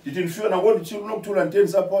ndithi ndifike nako nditshilo unokuthula nditheni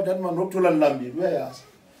support athi manje nokuthula ndilambile uyayazi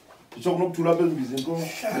nditsho kunokuthula apha ezimbizi nto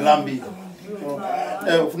ndilambile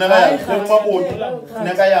funeka yazi uMakoti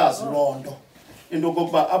funeka yazi loo nto into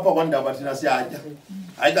okokuba apha kwandaba thina siyatya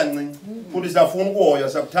hayi kancinci futhi siyafuna ukuhoya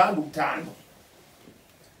siyakuthanda ukuthanda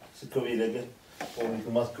sigqibile ke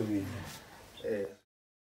uma sigqibile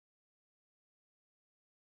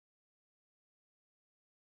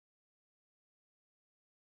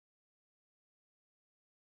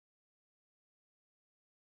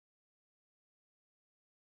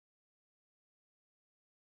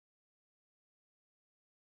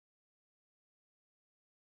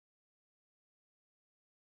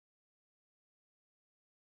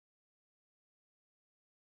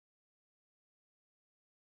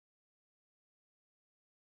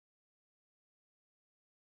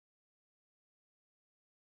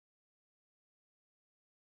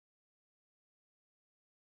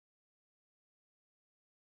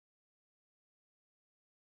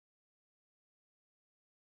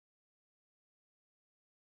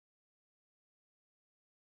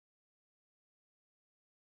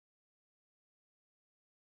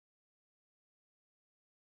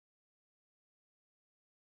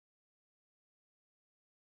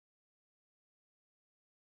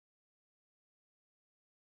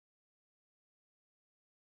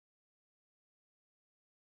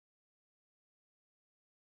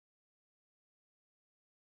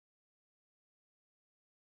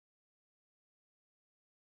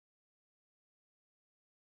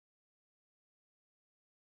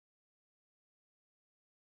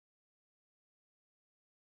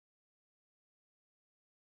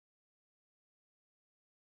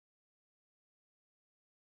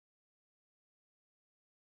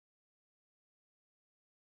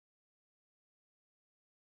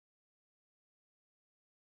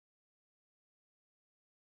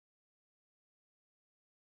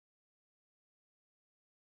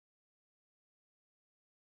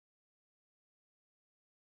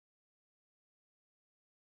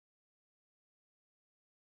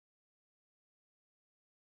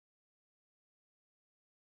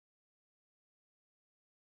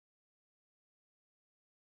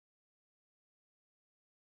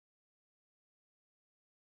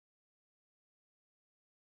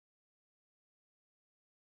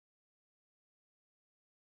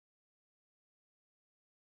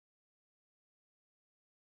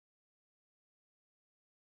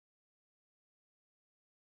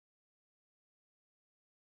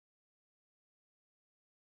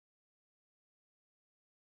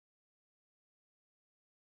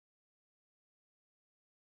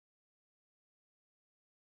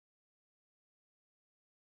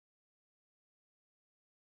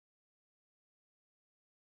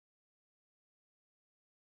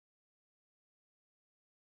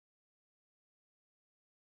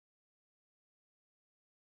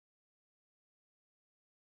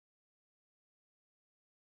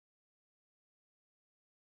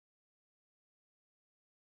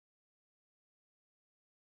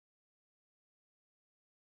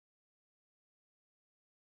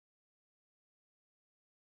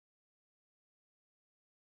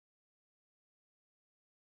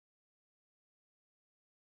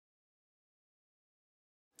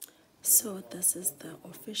So this is the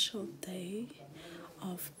official day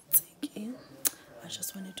of uTsiki. I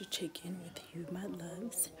just wanted to check in with you, my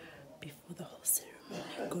loves, before the whole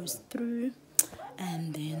ceremony goes through.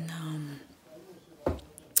 And then,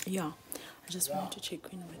 yeah, I just wanted to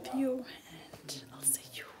check in with you, and I'll see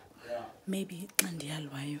you. Maybe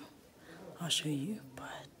I'll show you,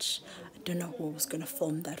 but I don't know who was going to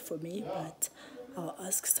film that for me, but I'll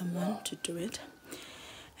ask someone to do it.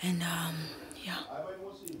 And, yeah.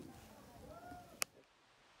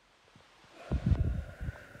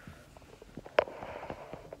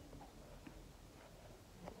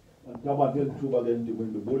 Ngaba ke thuba ke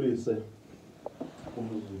ndibulise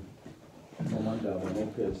umzi nomandaba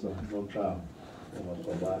nophesa noxaba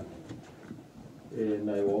omasobala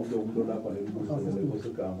naye wonke umuntu lapha nembuzo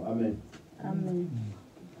lenkosikazi amen Amen.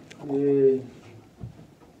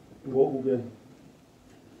 ngoku ke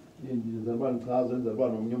ndizenza uba ndichaze enzela uba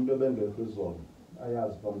nomnye umntu ebengekho izolo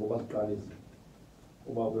ayazi phambi koba siqalise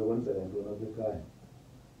uba kwenzeka ntoni apha ekhaya.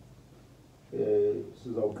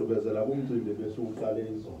 Sizawugqibezela kumcimbi besiwuqale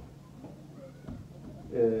izolo.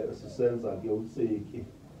 Sisenza ke uTsiki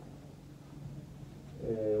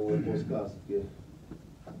wenkosikazi ke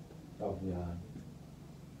kaVunyani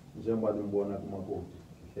njengoba nimbona koMakoti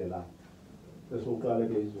hlela besiwuqale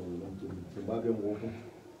ke izolo lo mcimbi. Siba ke ngoku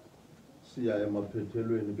siya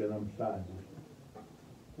emaphethelweni ke namhlanje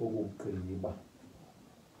okugqiba.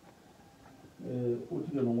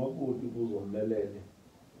 Uthi ke noMakoti kuzomelele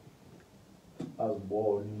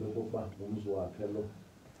azibone into yokuba ngumzi wakhe lo.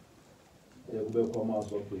 Kubekho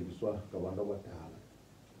amazwi abhekiswa ngabantu abadala.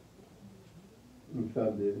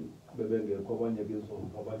 Mhlawumbe bebengekho abanye bezolo,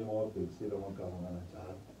 abanye bawabhekisile amagama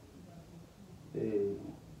nganjalo.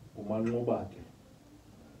 Umanxuba ke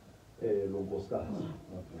lo nkosikazi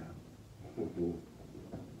uDudu.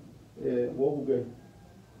 Ngoku ke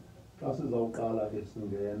xa sizawuqala ke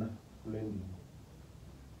singena kule ndima.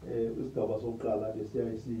 Isigaba sokuqala ke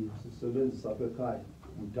sisebenzisa apha ekhaya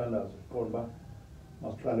umthandazo qonda uba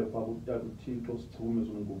masiqale phaa kutata uThixo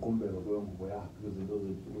sichumise umguqumbelo kwengubo yakhe izinto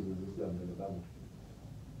zethu ukuze zisihambele kakuhle.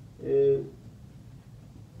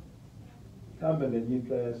 Mhlawumbe ngelinye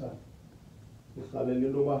ixesha sirhalela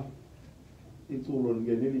into yoba iculo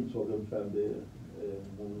lingene litsho ke mhlawumbe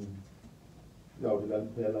yawuthi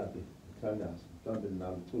kaliphela ke ithandazo mhlawumbe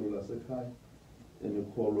nalo iculo lasekhaya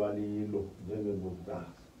enikholwa lilo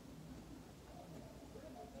njengengokukazi.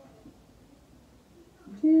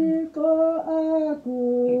 Thixo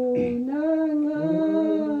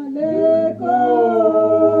akunangaleko,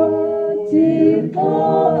 Thixo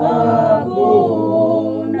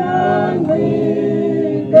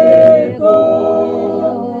akunangqibeko,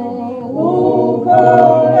 ukho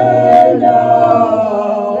endaweni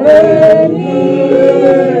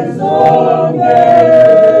zonke,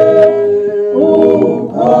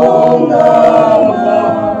 ukho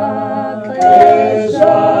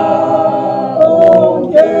ngamaxesha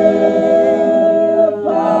onke,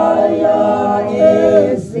 phaya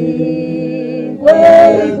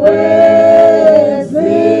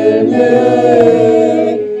ezinkwenkwezini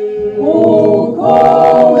ukho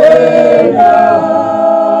wena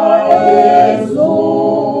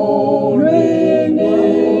ezulwini,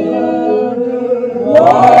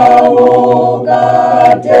 wawukade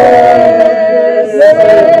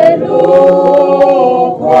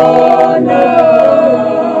selukhona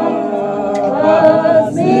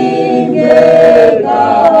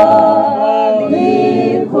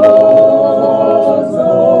azingekabikho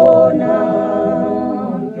zona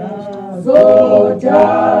zodwa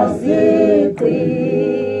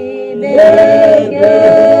zigqibeke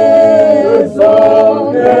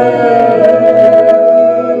zonke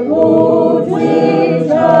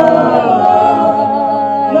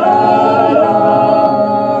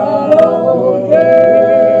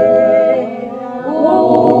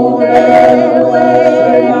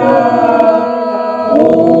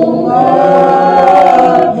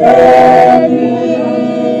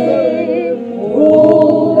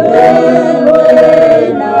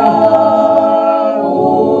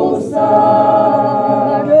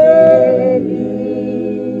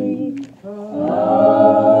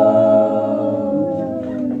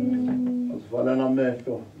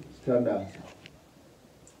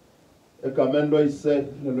egameni loyise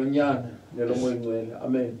nelonyana nelomoya oyingcwele.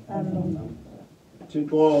 Amen.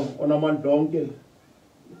 Thixo onamandla onke,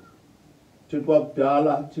 Thixo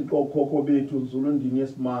wakudala, Thixo okhokho bethu, nzulu ndini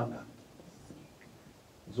yesimanga,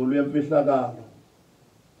 nzulu yemfihlakalo.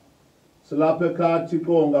 Silapha ekhaya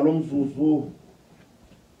Thixo ngalo mzuzu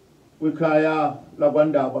kwikhaya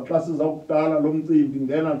lakwaNdaba xa sizawuqala lo mcimbi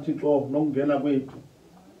ngena Thixo nokungena kwethu.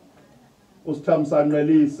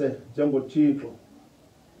 Usithamsanqelise njengoThixo.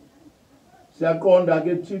 Siyaqonda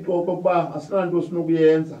ke Thixo okokuba asinanto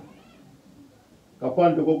sinokuyenza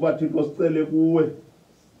ngaphandle kokuba Thixo sicele kuwe.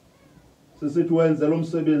 Sisithi wenze lo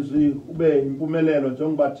msebenzi ube impumelelo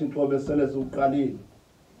njengoba Thixo besele siwuqalile.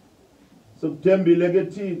 Sikuthembile ke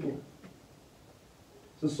Thixo.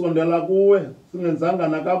 Sisondela kuwe singenzanga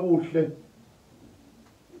nakakuhle.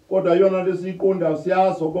 Kodwa yona lesiyiqonda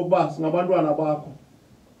siyazi okokuba singabantwana bakho.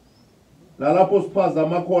 Nalapho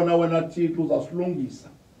siphazama khona wena Thixo uzasilungisa.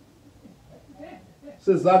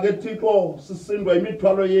 Sizake Thixo sisindwa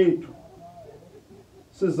imithwalo yethu.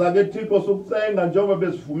 Sizake Thixo sokucenga njengoba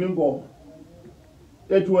besivuma ingoma.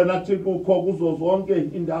 Ethi wena Thixo ukho kuzo zonke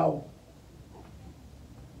indawo.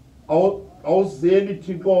 Awuzeli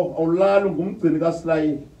Thixo, awulali ngumgcini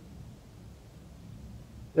kaSirayeli.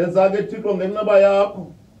 Yenza ke Thixo ngenxeba yakho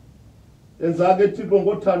Yenza ke Thixo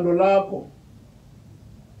ngothando lakho.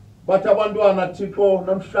 Bathi abantwana Thixo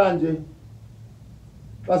namhlanje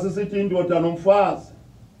xa sisithi indoda nomfazi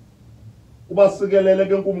ubasikelele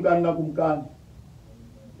ke nkumkani nakumkani.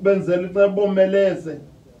 Benzele icebo bomeleze.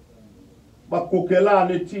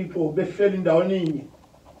 Bagugelane Thixo behleli indawoninye.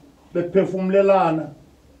 Bephefumlelana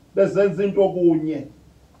bezenza into kunye.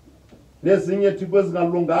 Nezinye Thixo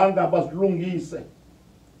ezingalunganga bazilungise.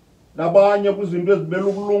 Nabanye kwizinto ezibela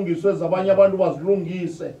ukulungiswa ezabanye abantu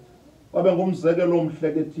bazilungise babe ngumzekelo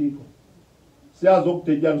omhle ke Thixo. Siyazi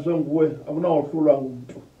ukudityaniswe nguwe akunawohlulwa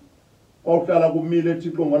ngumuntu. Awuhlala kumile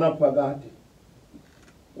Thixo ngona phakade.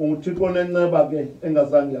 UNguThixo nenceba ke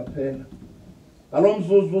engazange yaphela.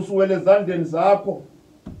 Ngalomzuzu usuwele ezandleni zakho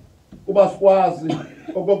kuba sikwazi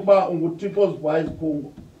okokuba unguThixo ozivaya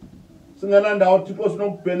isiphungo. Singena ndawo Thixo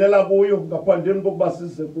sinokubhenela kuyo ngaphandle kokuba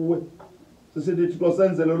size kuwe. Sisithi Thixo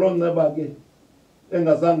senzele lo nceba ke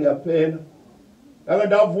engazange yaphela. Yake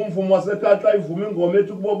ndavuma umvumo wasekhaya ivuma ingoma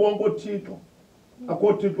ethi kubo bonke uThixo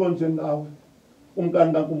akho Thixo njengawe.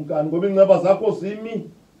 Umkani nakumkani ngoba inceba zakho zimi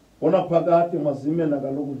wona phakade mazime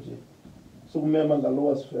nakaloku nje. Sikumema ngalo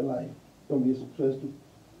wasifelayo ongeyesu Kristu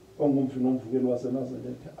ongumfino omvukeli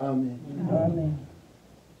waseNazaretha. Amen. Amen.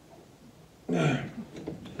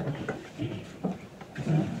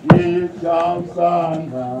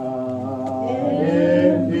 Ijamsana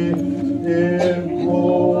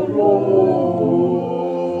enkolo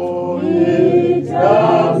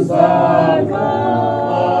ijamsana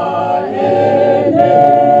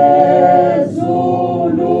elezulu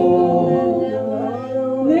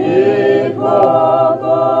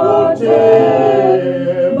ikokote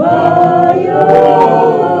bayo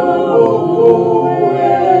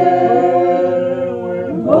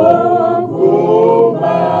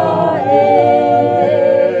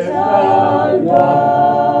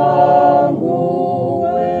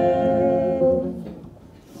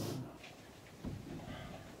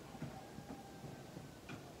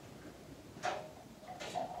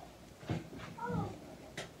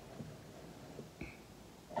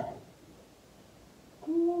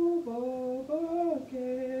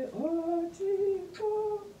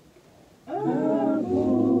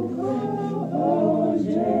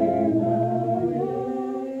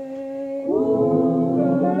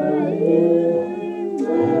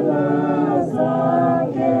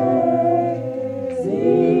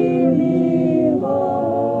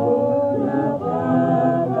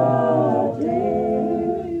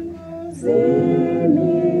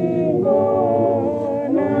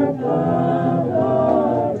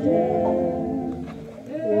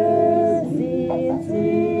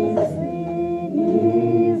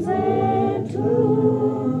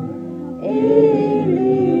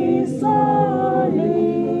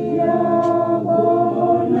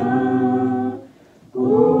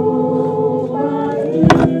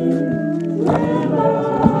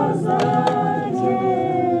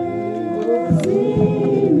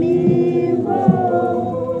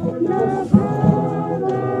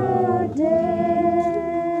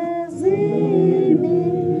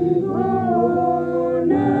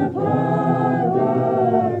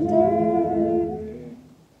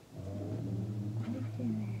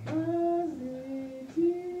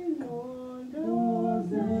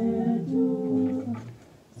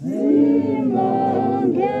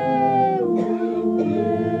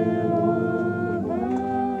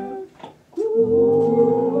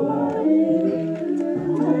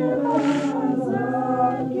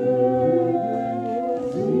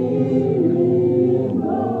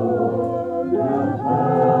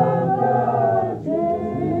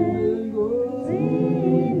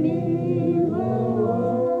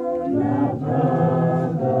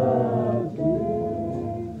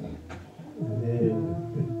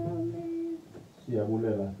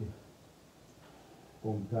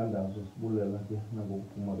umthandazo sibulela ke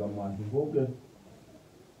nangokuphuma kamandla ngoku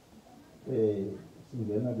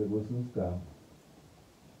singena ke kwesinye isigaba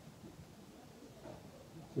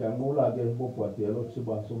siyanqula ke bobhadelo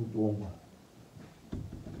thiba somntungwa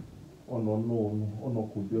onononu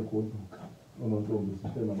onogudwe goduka onontombi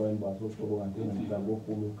sihle nabayeni baso sobo kanti nomhlaba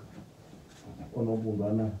ofuluka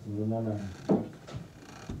onobungana zincinana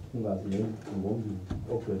ungaziyenzi ngombini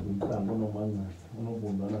ogweza umhlanga onomancazi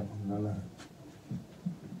onobungana zincinana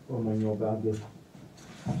ononyoka ke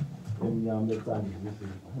emnyama ecandizisi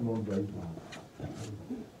ononzayivanga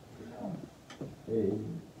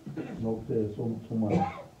nokuthe somthumana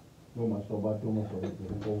nomasobathi omosobethele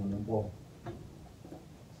inkomo nempomo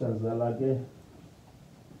senzela ke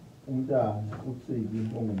umntana uTsiki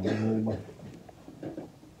ongumnqoba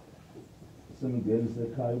simngenise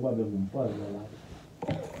ekhaya uba bengumfazi walapha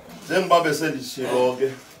njengoba beselishilo ke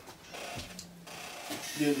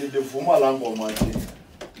ndivuma laa ngoma ke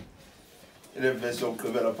ile verse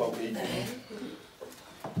yokugqibela phaa ku-8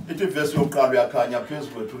 ithi ivesi yokuqala uyakhanya phezu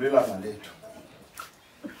kwethu lilanga lethu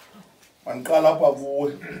mandiqala apha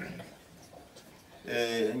kuwe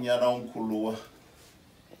nyana omkhuluwa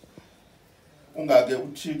ungake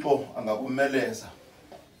uThixo angakumeleza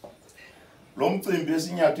lo mcimbi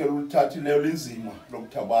esinyathelo ulithathileyo linzima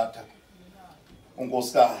lokuthabatha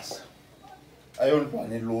unkosikazi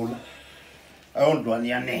ayondlwane lula ayondlwane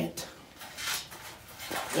yanetha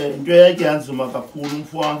into yakhe yanzima kakhulu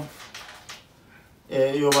mfowam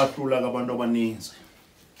yobahlula abantu abaninzi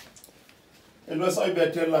into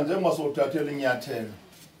esayibethela njengoba sowuthathela inyathelo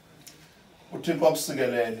uThixo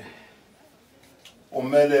akusikelele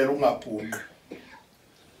umelele ungabhunqi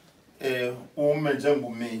ume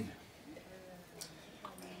njengomini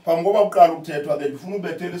phambi koba uqala ukuthethwa ke ndifuna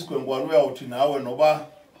ubethela isigwengwana uyawuthi nawe noba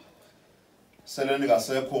sele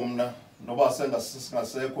ndingasekho mna noba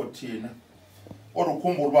singasekho thina kodwa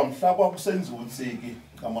ukhumbule uba mhla kwakusenziwa uTsiki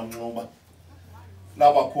ngamanxuba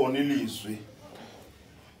laba khona ilizwi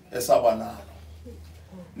esaba nalo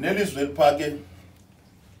nelizwi eliphake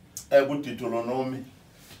kuDuteronomy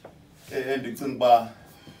endicinga uba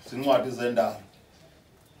zincwadi zendalo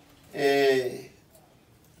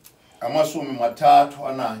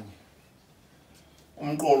 31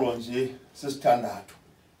 umqolo nje sisithandathu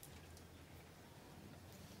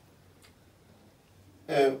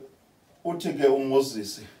uthi ke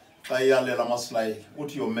uMoses xa iyalela amaSirayeli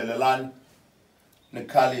uthi yomelelani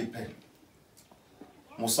nikhaliphe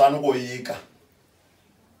musana ukoyika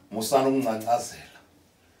musana ukungcancazela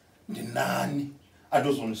ndinani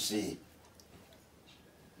andizonisiya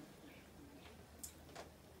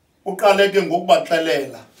uqaleke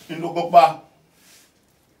ngokubaxelela into kokuba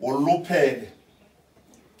woluphele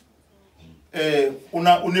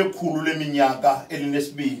unekhulu leminyaka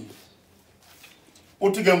elinesibini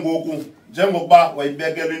uthi ke ngoku njengokuba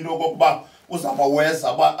wayibekela into kokuba uzabaweza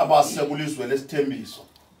abase kulizwe lesithembiso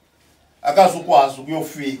akazukwazi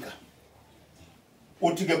ukuyofika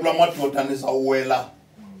uthi ke kulamadoda nizawuwela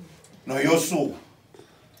noYoshua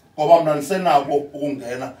ngoba mna ndisenako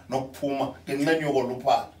ukungena nokuphuma ngenxeni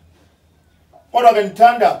yokoluphala kodwa ke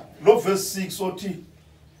ndithanda lo verse 6 othi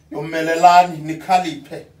yomelelani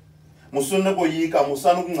nikhaliphe musonekoyika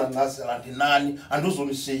musana ukungcancazela ndinani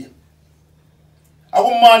andizonishiya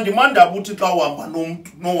akumandi mandaba uthi xa uhamba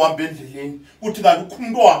nomuntu nohamba endleleni uthi kanti ukhona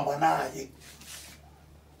umuntu ohamba naye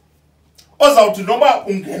ozawuthi noba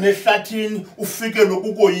ungena ehlathini ufike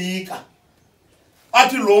lokukoyika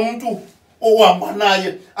athi lo muntu ohamba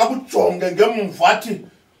naye akujonge ngemva athi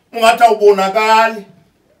ungathi awubonakali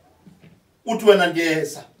uthi wena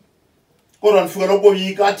ndiyeza kodwa ndifike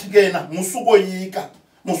lokoyika athi kena musukoyika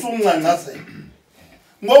musungcancazela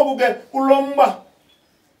ngoku ke kulomba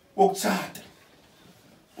wokuthatha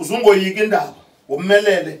uzungoyika indaba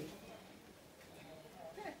womelele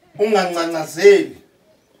ungancancazeli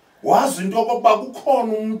wazi into yokuba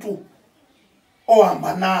kukhona umuntu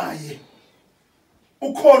ohamba naye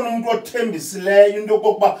ukhona umuntu othembisileyo into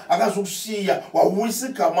yokuba akazukushiya wawuyisa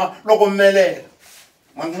igama lokomelela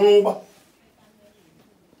manxuba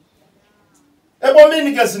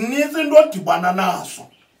ebomini ke zininzi into odibana nazo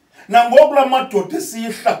nangoku la madoda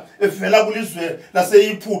esihla evela kulizwe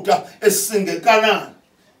laseYiphutha esingekanani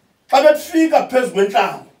xa befika phezu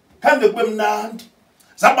kwentlango khange kube mnandi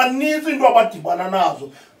zabaninzi into abadibana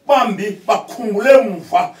nazo bambi bakhumbule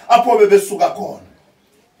umva apho bebesuka khona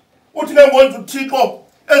uthi ke ngonje uThixo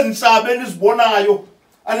ezinhlabe nizibonayo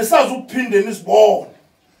anisazi ukuphinde nizibone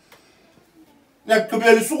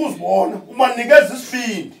niyagqibelisa ukuzibona uma nikeza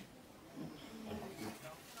isibindi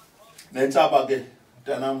nentshaba ke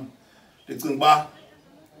mntanam ndicinga uba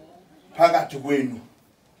phakathi kwenu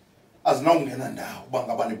azinawungena ndawo uba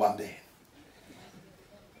ngaba nibambene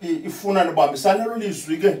ifuna nibambisane lo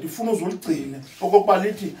lizwi ke ndifuna uzuligcine okokuba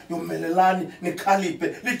lithi yomelelani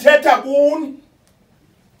nikhaliphe lithetha kuni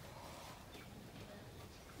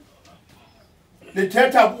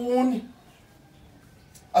lithetha kuni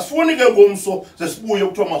asifuni ke ngomso zesibuye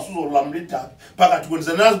kuthiwa masuzolamla idabi phakathi kwenu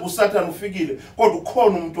zenazi buSathane ufikile kodwa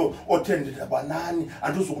ukhona umuntu othendela banani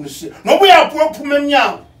andizokunishiya noba uyaphi uyophuma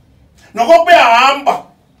emnyango nokuba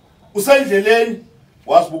uyahamba usendleleni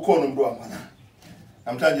wazi bukhona umuntu ohamba naye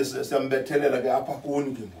namhlanje siyambethelela ke apha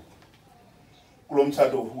kuni ke ngoku kulo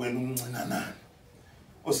mthatho wenu umncinanani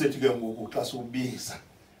osethi ke ngoku xa siwubiza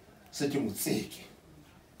sithi uTsiki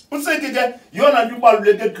uTsiki ke yona nto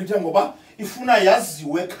ibaluleke gqitha ngoba ifuna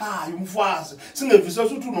yaziwe ekhaya umfazi singevise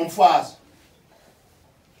ukuthi unomfazi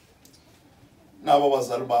nabo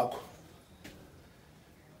abazali bakho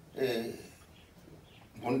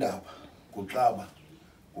ngundaba kuXaba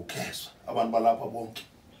uKheswa abantu balapha bonke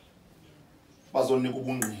bazonika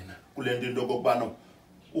ubungqina kule nto into kokubana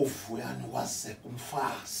uvuyani waze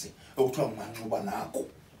kumfazi ekuthiwa ngumanxuba nako.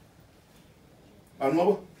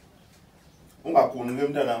 Manxuba ungaguni ke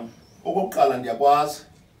mntanam, okokuqala ndiyakwazi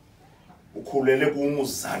ukhulele kum,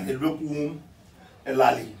 uzalelwe kum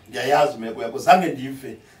elalini, ndiyayazi imeko yakho, zange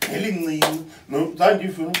ndive ngelincinci, zange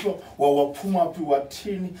ndive umntu waphuma phi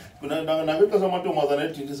wathini. Nangexesha amantombazana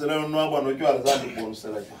edithisele yonwaba notywala zange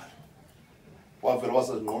ndibonisela tywala, wavela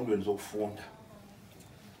wasezingqondweni zokufunda.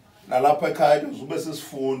 Nalapha ekhaya ke zube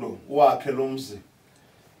sisifundo wakhe lo mzi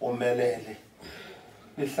omelele,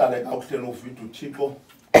 nihlale kakuhle novida uThixo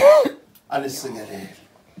anisingelele.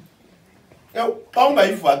 Xa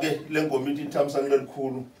ungayiva ke le ngoma ithi ithamsanqa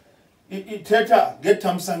elikhulu, ithetha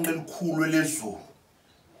ngethamsanqa elikhulu elezulu.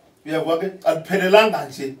 Uyava ke aliphelelanga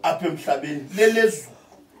nje apha emhlabeni, lelezulu.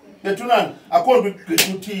 Bethunani akho nto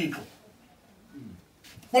igqitha uThixo.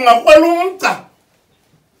 Kungakwela umgca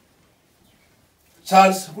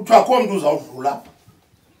Charles, kuthiwa akho mntu uzawudlula apha.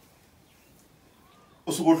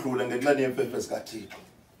 Usukudlule ngenxa yeempephe zikaThixo.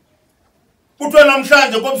 Kuthiwa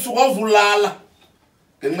namhlanje kobusuku awuzulala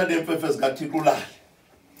ngenxa yeempephe zikaThixo ulale.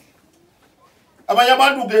 Abanye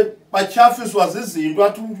abantu ke batyhafiswa zizinto,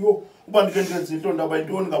 athi umntu uba ndike ndenza into ndaba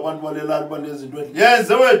yintoni ngabantu balelali uba nezinto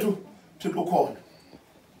yenze wethu Thixo ukhona.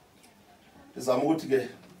 Ndizama ukuthi ke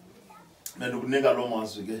bendikunika loo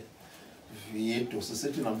mazwi ke video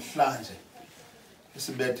sisithi namhlanje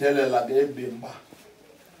sibethelela ke ebimba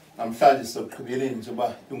namhlanje siqhibeleni nje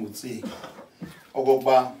ba ingutsiki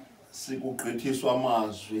okokuba sikugqithiswa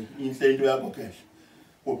amazwi inhle into yakho kehle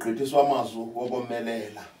ugqithiswa amazwi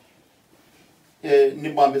wokomelela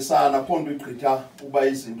nibambisana khona igqitha uba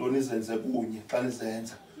izinto nizenze kunye xa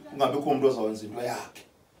nizenza ungabikho umuntu ozawenza into yakhe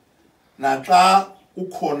naxa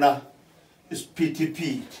ukhona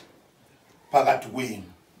isiphithiphithi phakathi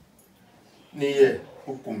kwenu niye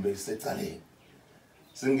ugumbe secaleni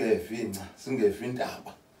singevinca singevi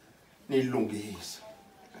indaba nilungise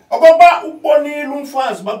okokuba ubonile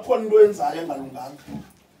umfazi bakhona into yenzayo engalunganga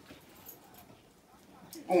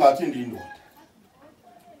ungathi ndindoda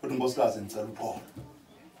uthi nkosikazi ngicela uxolo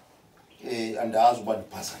andazi uba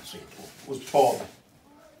ndiphazanyiswe uzithobe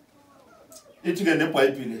ithi ke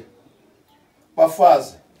neBhayibhile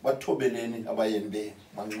bafazi bathobeleni abayembeni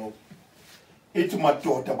manxoba ithi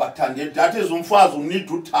madoda bathande that is umfazi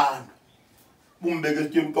unida uthando bumbeke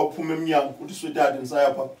esityeni xa uphuma emnyango uthi sweetheart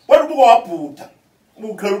nisaya pha wena ubuko wabhuda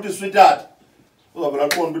ubuqhela uthi sweetheart uzavela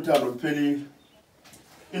qonda uthando luphelile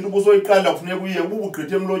into ubusoyiqala kufuneka uye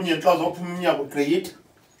ubugqithe emlonyeni xa uzophuma emnyango ugqitha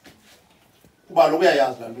kuba lo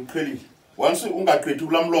uyayazi la nto uqhelile once ungagqithi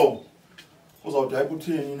kula mlomo uzawuthi hayi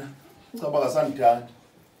kutheni na caba ngasandithanda.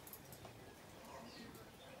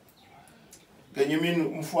 Ngenye imini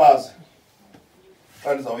umfazi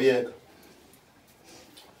xa ndizawuyeka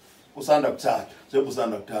usanda kuthatha njengoba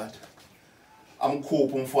usanda kuthatha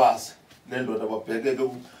amkhupha umfazi le ndoda babheke ke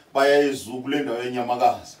baya ezulu kule ndawo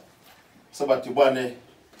yenyamakazi sabadibane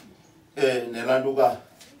nelantuka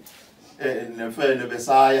nemfene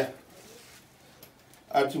besaya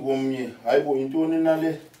athi komnye hayibo intoni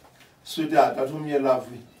nale sweetheart athi umnye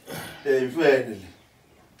love imfene le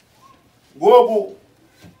ngoku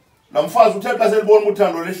lamfazi uthe xa selibona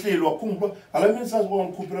uthando lehlile wakhumbula alamini sazibona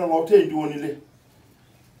ngikhuphela ngawuthe intoni le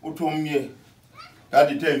uthi omnye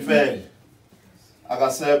ndandithe imfene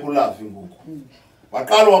akasekho ulavi ngoku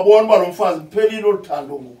waqala wabona uba lo mfazi kuphelile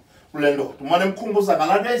oluthando ngoku kule ndoda umane emkhumbuza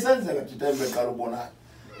ngalaa nto ayisenzeka thithembe qala ubonayo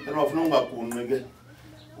elwafuna ungagungqi ke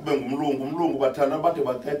ube ngumlungu bathanda bade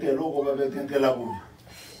bakekele oko babekekela kuyo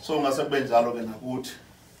so ungase kube njalo ke nakuthi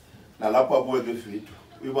nalapha kuwe ke video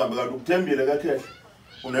uyibambe kanti ukuthembile kakhehla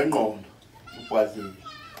unengqondo ubhadlile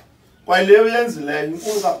kwaye leyo yenzileyo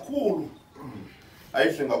inkulu kakhulu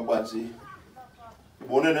ayihle ngakubanzi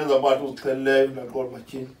ibone nenza abantu uzixhelileyo laqola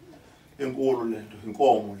bathini enkulu lento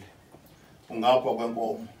inkomo le ungapha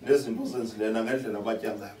kwenkomo nezinto zenzilena ngendlela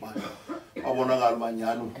abatya ngayo abantu babonakala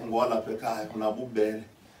banyana ngolapha ekhaya kunabo ubele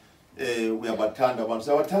uyabathanda abantu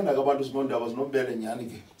siyabathanda ke abantu sinondaba zinobele nyani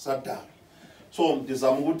ke sadala so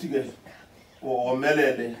ndizama ukuthi ke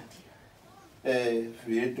womelele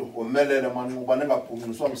video womelele manxuba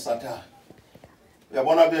nengagungqiswa msathane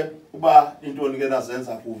uyabona ke uba intoni ke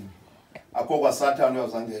nazenza kuni akho kwasathane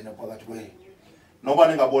uyazangena phakathi kwenu noba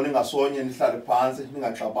ningaboni ngasonye nihlale phansi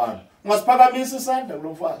ningaxabani ungasiphakamisa isandla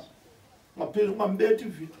kulomfazi ungaphila ungambethi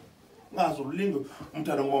video ungazi ulinge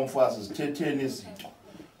umthando ngoba umfazi zithetheni izinto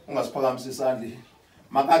ungasiphakamisa isandla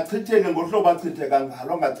makachitheke ngohlobo achitheka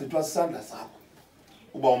ngalo angachithwa isandla sakho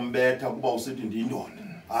kuba umbetha kuba usithi ndiyindoda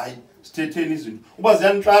hayi sithetheni izinto uba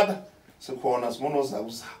ziyanixaka sikhona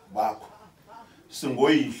simonozakuza bakho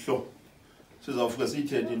singoyihlo sizawufika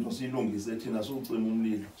siyithethe into siyilungise thina siwucima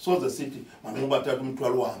umlilo soze sithi manqoba bathatha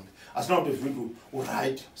umthwalo wami asinawuthi vidu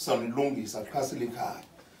uright sanilungisa qha silikhaya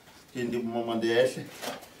mama ndehle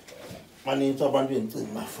manintsi abantu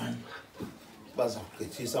encinci bafana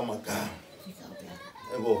bazawugqithisa amagama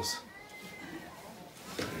enkosi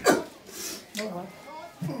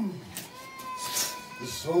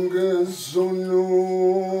zonke zono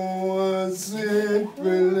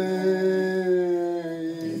aziphelele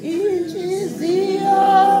inhliziyo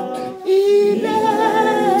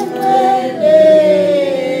ileqele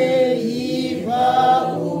yiva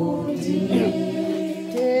uthi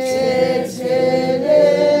thethelele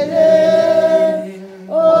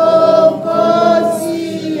onkosi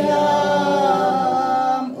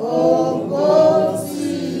yam onkosi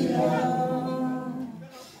yam.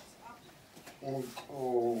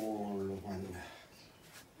 uxolo bana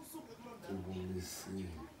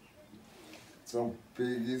ndibuyisile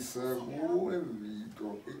ndizawubhekisa kuwe Vito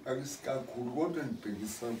akusikakhulu kodwa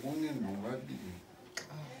ndibhekisa kuni nobabini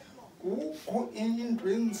kukho into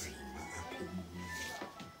enzima apha emini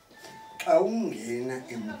xa ungena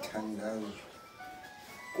emthandazo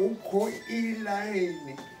kukho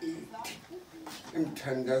ilayini ethi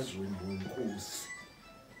emthandazweni wenkosi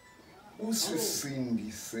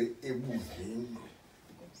usisindise ebudleni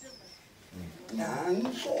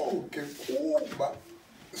nantso ke kuba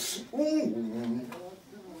ungumntu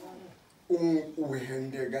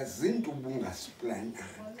uhendeka zinto ubungasiplananga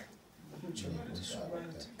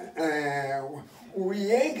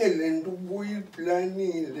uyeke le nto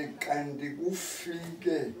ubuyiplanile kanti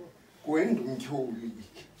kufike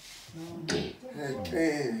kwendumtyholike ke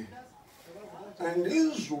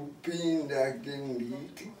andizuphinda ke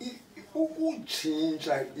ndithi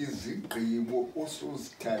ukutshintsha izigqibo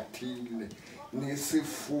osozithathile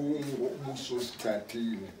nesifungo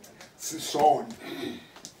ubusosithathile sisona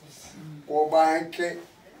ngoba ke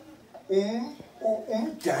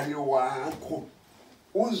umdali wakho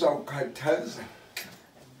uzawukhathaza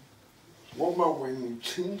ngoba wena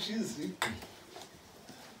utshintsha izigqibo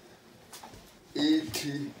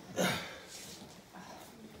ethi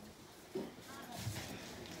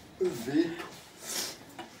Vito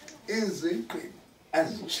izigqibo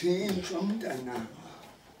azitshintshwa mntanam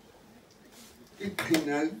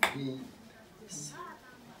iqhina liqhina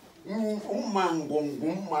umango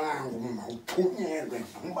ngumango mawuthunyelwe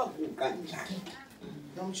noba kukanjani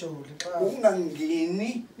ungangeni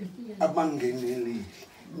abangeneleli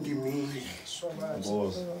ndimile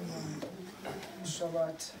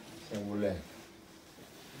Siyabulele.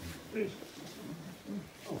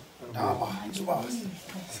 Ndaba ntsubasi.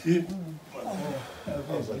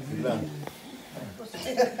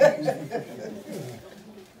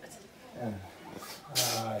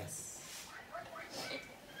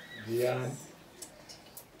 Diane,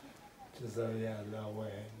 tuzawuyala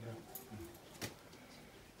wena.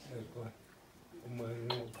 Yebo,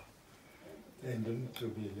 umanqoba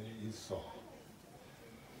endimgqibile izolo.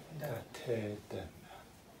 Ndathetha na.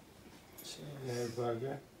 Yebo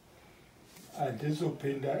ke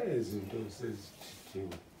andizophinda ezinto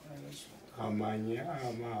sezithithiwe. Amanye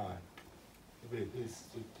abantu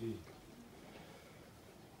bekesithithile.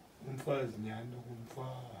 Umfazi nyani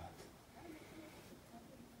kumfazi.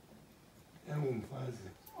 Engumfazi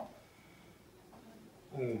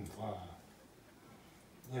ungumfazi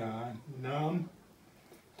nyani nam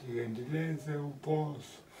ndike ndilenze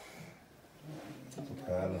uphoso.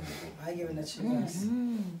 Hayi ke wena Chivas.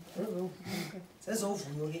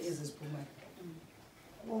 Sezovuyo ke eziziphumayo.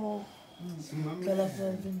 Oh. Ngicela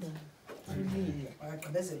senze indaba. Ngibile.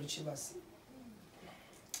 Ayagqibezela uChivas.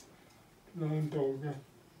 Lonto ke.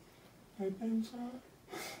 Ayipensa.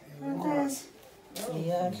 Enkosi.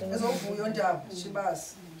 Ezovuyo ndaba Chivas.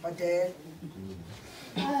 Badela.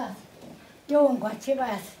 Yongwa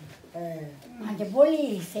Chivas.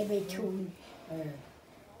 Mandibulise bethuni.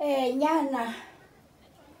 Nyana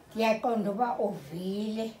ndiyaqonda uba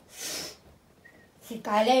uvile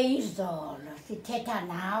siqale izolo sithetha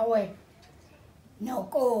nawe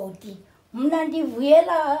nokoti mna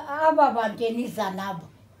ndivuyela aba bantu eniza nabo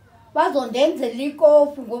bazondenzela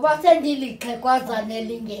ikofu ngoba sendilixhegwazana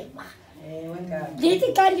elingema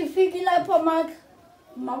ndithi xa ndifikile apho maka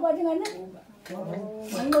mabadingane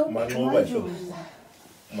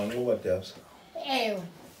Manqoba Dabs. Ewe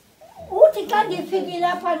uthi xa ndifikile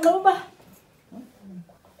apha Nquba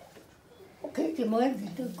ugijima wenza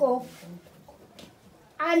into ikofu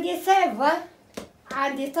andiseva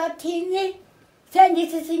andisathini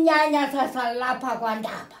sendithi sinyanya sasalapha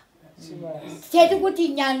kwandaba sithetha ukuthi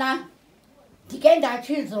nyana ndike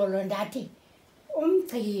ndatsho izolo ndathi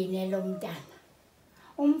umgcine lo mntana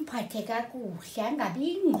umphathe kakuhle angabi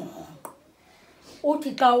ingqongqo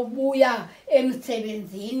uthi xa ubuya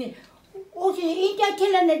emsebenzini uthi into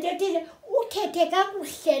ethile nento ethile uthethe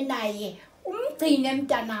kakuhle naye umgcine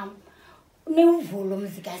mntanam niwuvule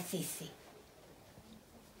umzi kasisi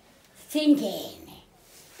singene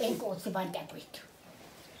enkosi bantakwethu.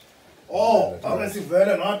 Oh, ake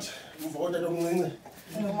sivele nathi umvota omncinci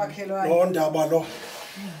lo ndaba lo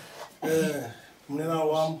mnina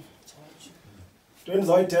wam into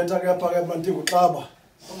endizayithetha ke apha ke mandinguxaba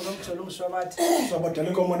sabadala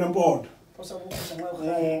inkomo nempondo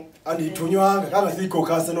andiyithunywanga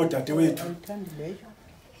kangasiyigogase noodade wethu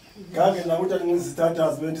kange nakuthi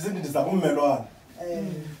andincinci-status bendisithi ndiza kummelwane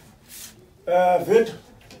Vethu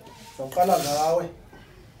sawuqala ngawe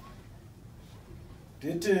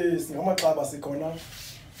ndithi singamaxaba sikhona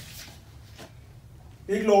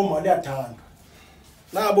ikulo mali yathandwa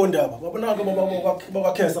nabo ndaba babonake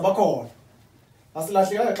bakwakhesa bakhona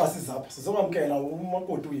asilahlekanga xa sizapha sizomamkela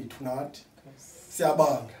umakoti wethu nathi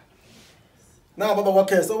siyabanga nabo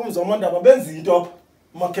bakwakhesa umzi wamandaba benza into apha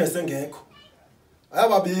umakhesa engekho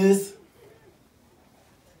ayababiza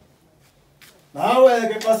nawe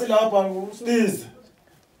ke xa silapha usibize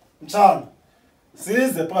mtshana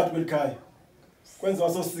size phakathi kwelikhaya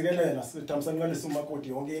kwenziwa sosikelela sithamsanqalisa umakoti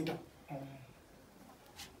yonke into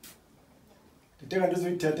ndithenga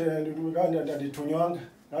ndizoyithethe kanti andithunywanga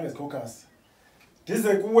nangesikhokasi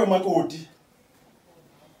ndize kuwe makoti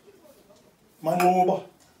manxuba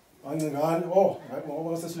mancingane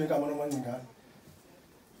ngoba sesulenkama nomancingane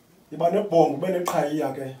iba nebhongo ube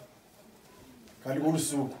neqhayiya ke kanti kolu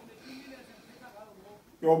suku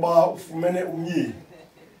yoba ufumene umyeni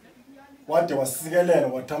wade wasikelela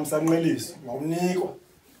wathamsanqelisa wawunikwa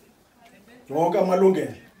yonke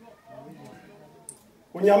amalungelo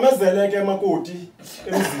unyamezele ke makoti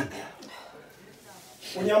emzini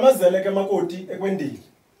unyamezele ke makoti ekwendeni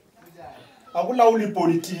akulawula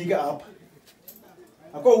ipolitiki apha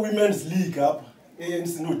akho women's league apha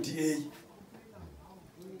ANC no DA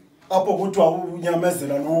apho kuthiwa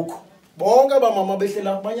unyamezela lokho bonke abamama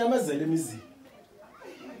behlela banyamezela emizini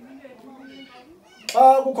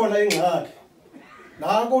xa kukhona ingxaki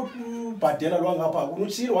nako ubhadela lwangapha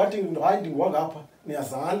kunutshile wathi hayi ndingwangapha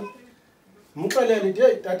niyazana mxelele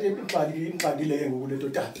nje tata imxakile ngoku leto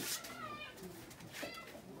tata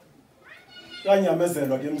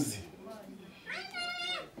kanyamezelwa ke emzini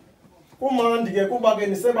kumandi ke kuba ke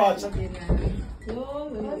nisebatsha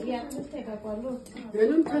iyachitheka kwalo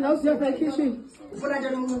yena umthanda usiyapha ekhishini ufuna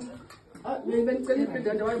njani umuntu bengicela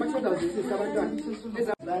ibhedane abantu bazawuzisisa abantwana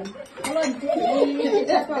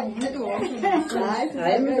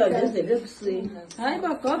hayi mizawuzenzele ekuseni hayi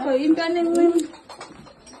bagogo intwana encinci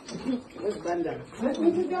wezibandana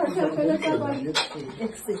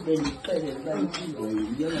ekuseni qele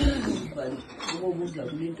ngobuza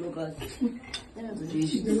kulentokazi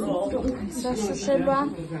sashushelwa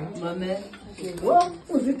mame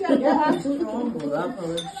uzithatha lapha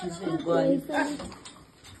weshiseni kwayo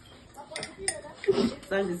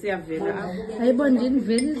sanje siyavela apho hayibona nje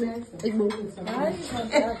nivelile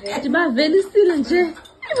athi bavelisile nje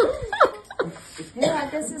hey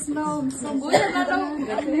ake sisino msonguya nalo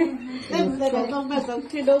ngifeka ngomasa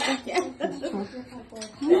ukilo ukutya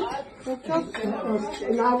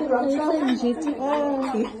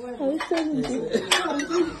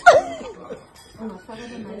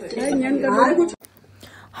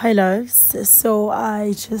Hi loves, so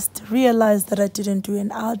I just realized that I didn't do an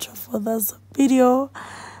outro for this video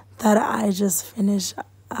that I just finished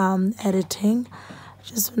editing. I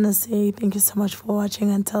just want to say thank you so much for watching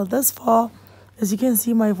until this far. As you can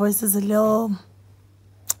see, my voice is a little,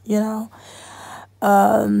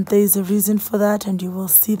 there's a reason for that, and you will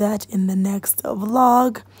see that in the next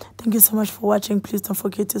vlog. Thank you so much for watching. Please don't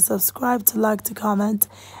forget to subscribe, to like, to comment,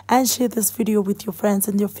 and share this video with your friends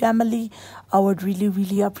and your family. I would really,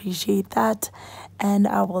 really appreciate that, and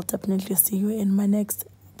I will definitely see you in my next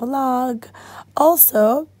vlog.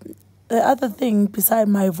 Also, the other thing, beside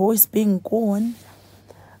my voice being gone,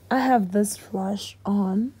 I have this flash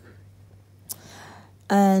on,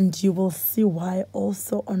 and you will see why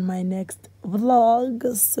also on my next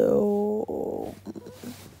vlog. So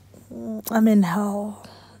I'm in hell.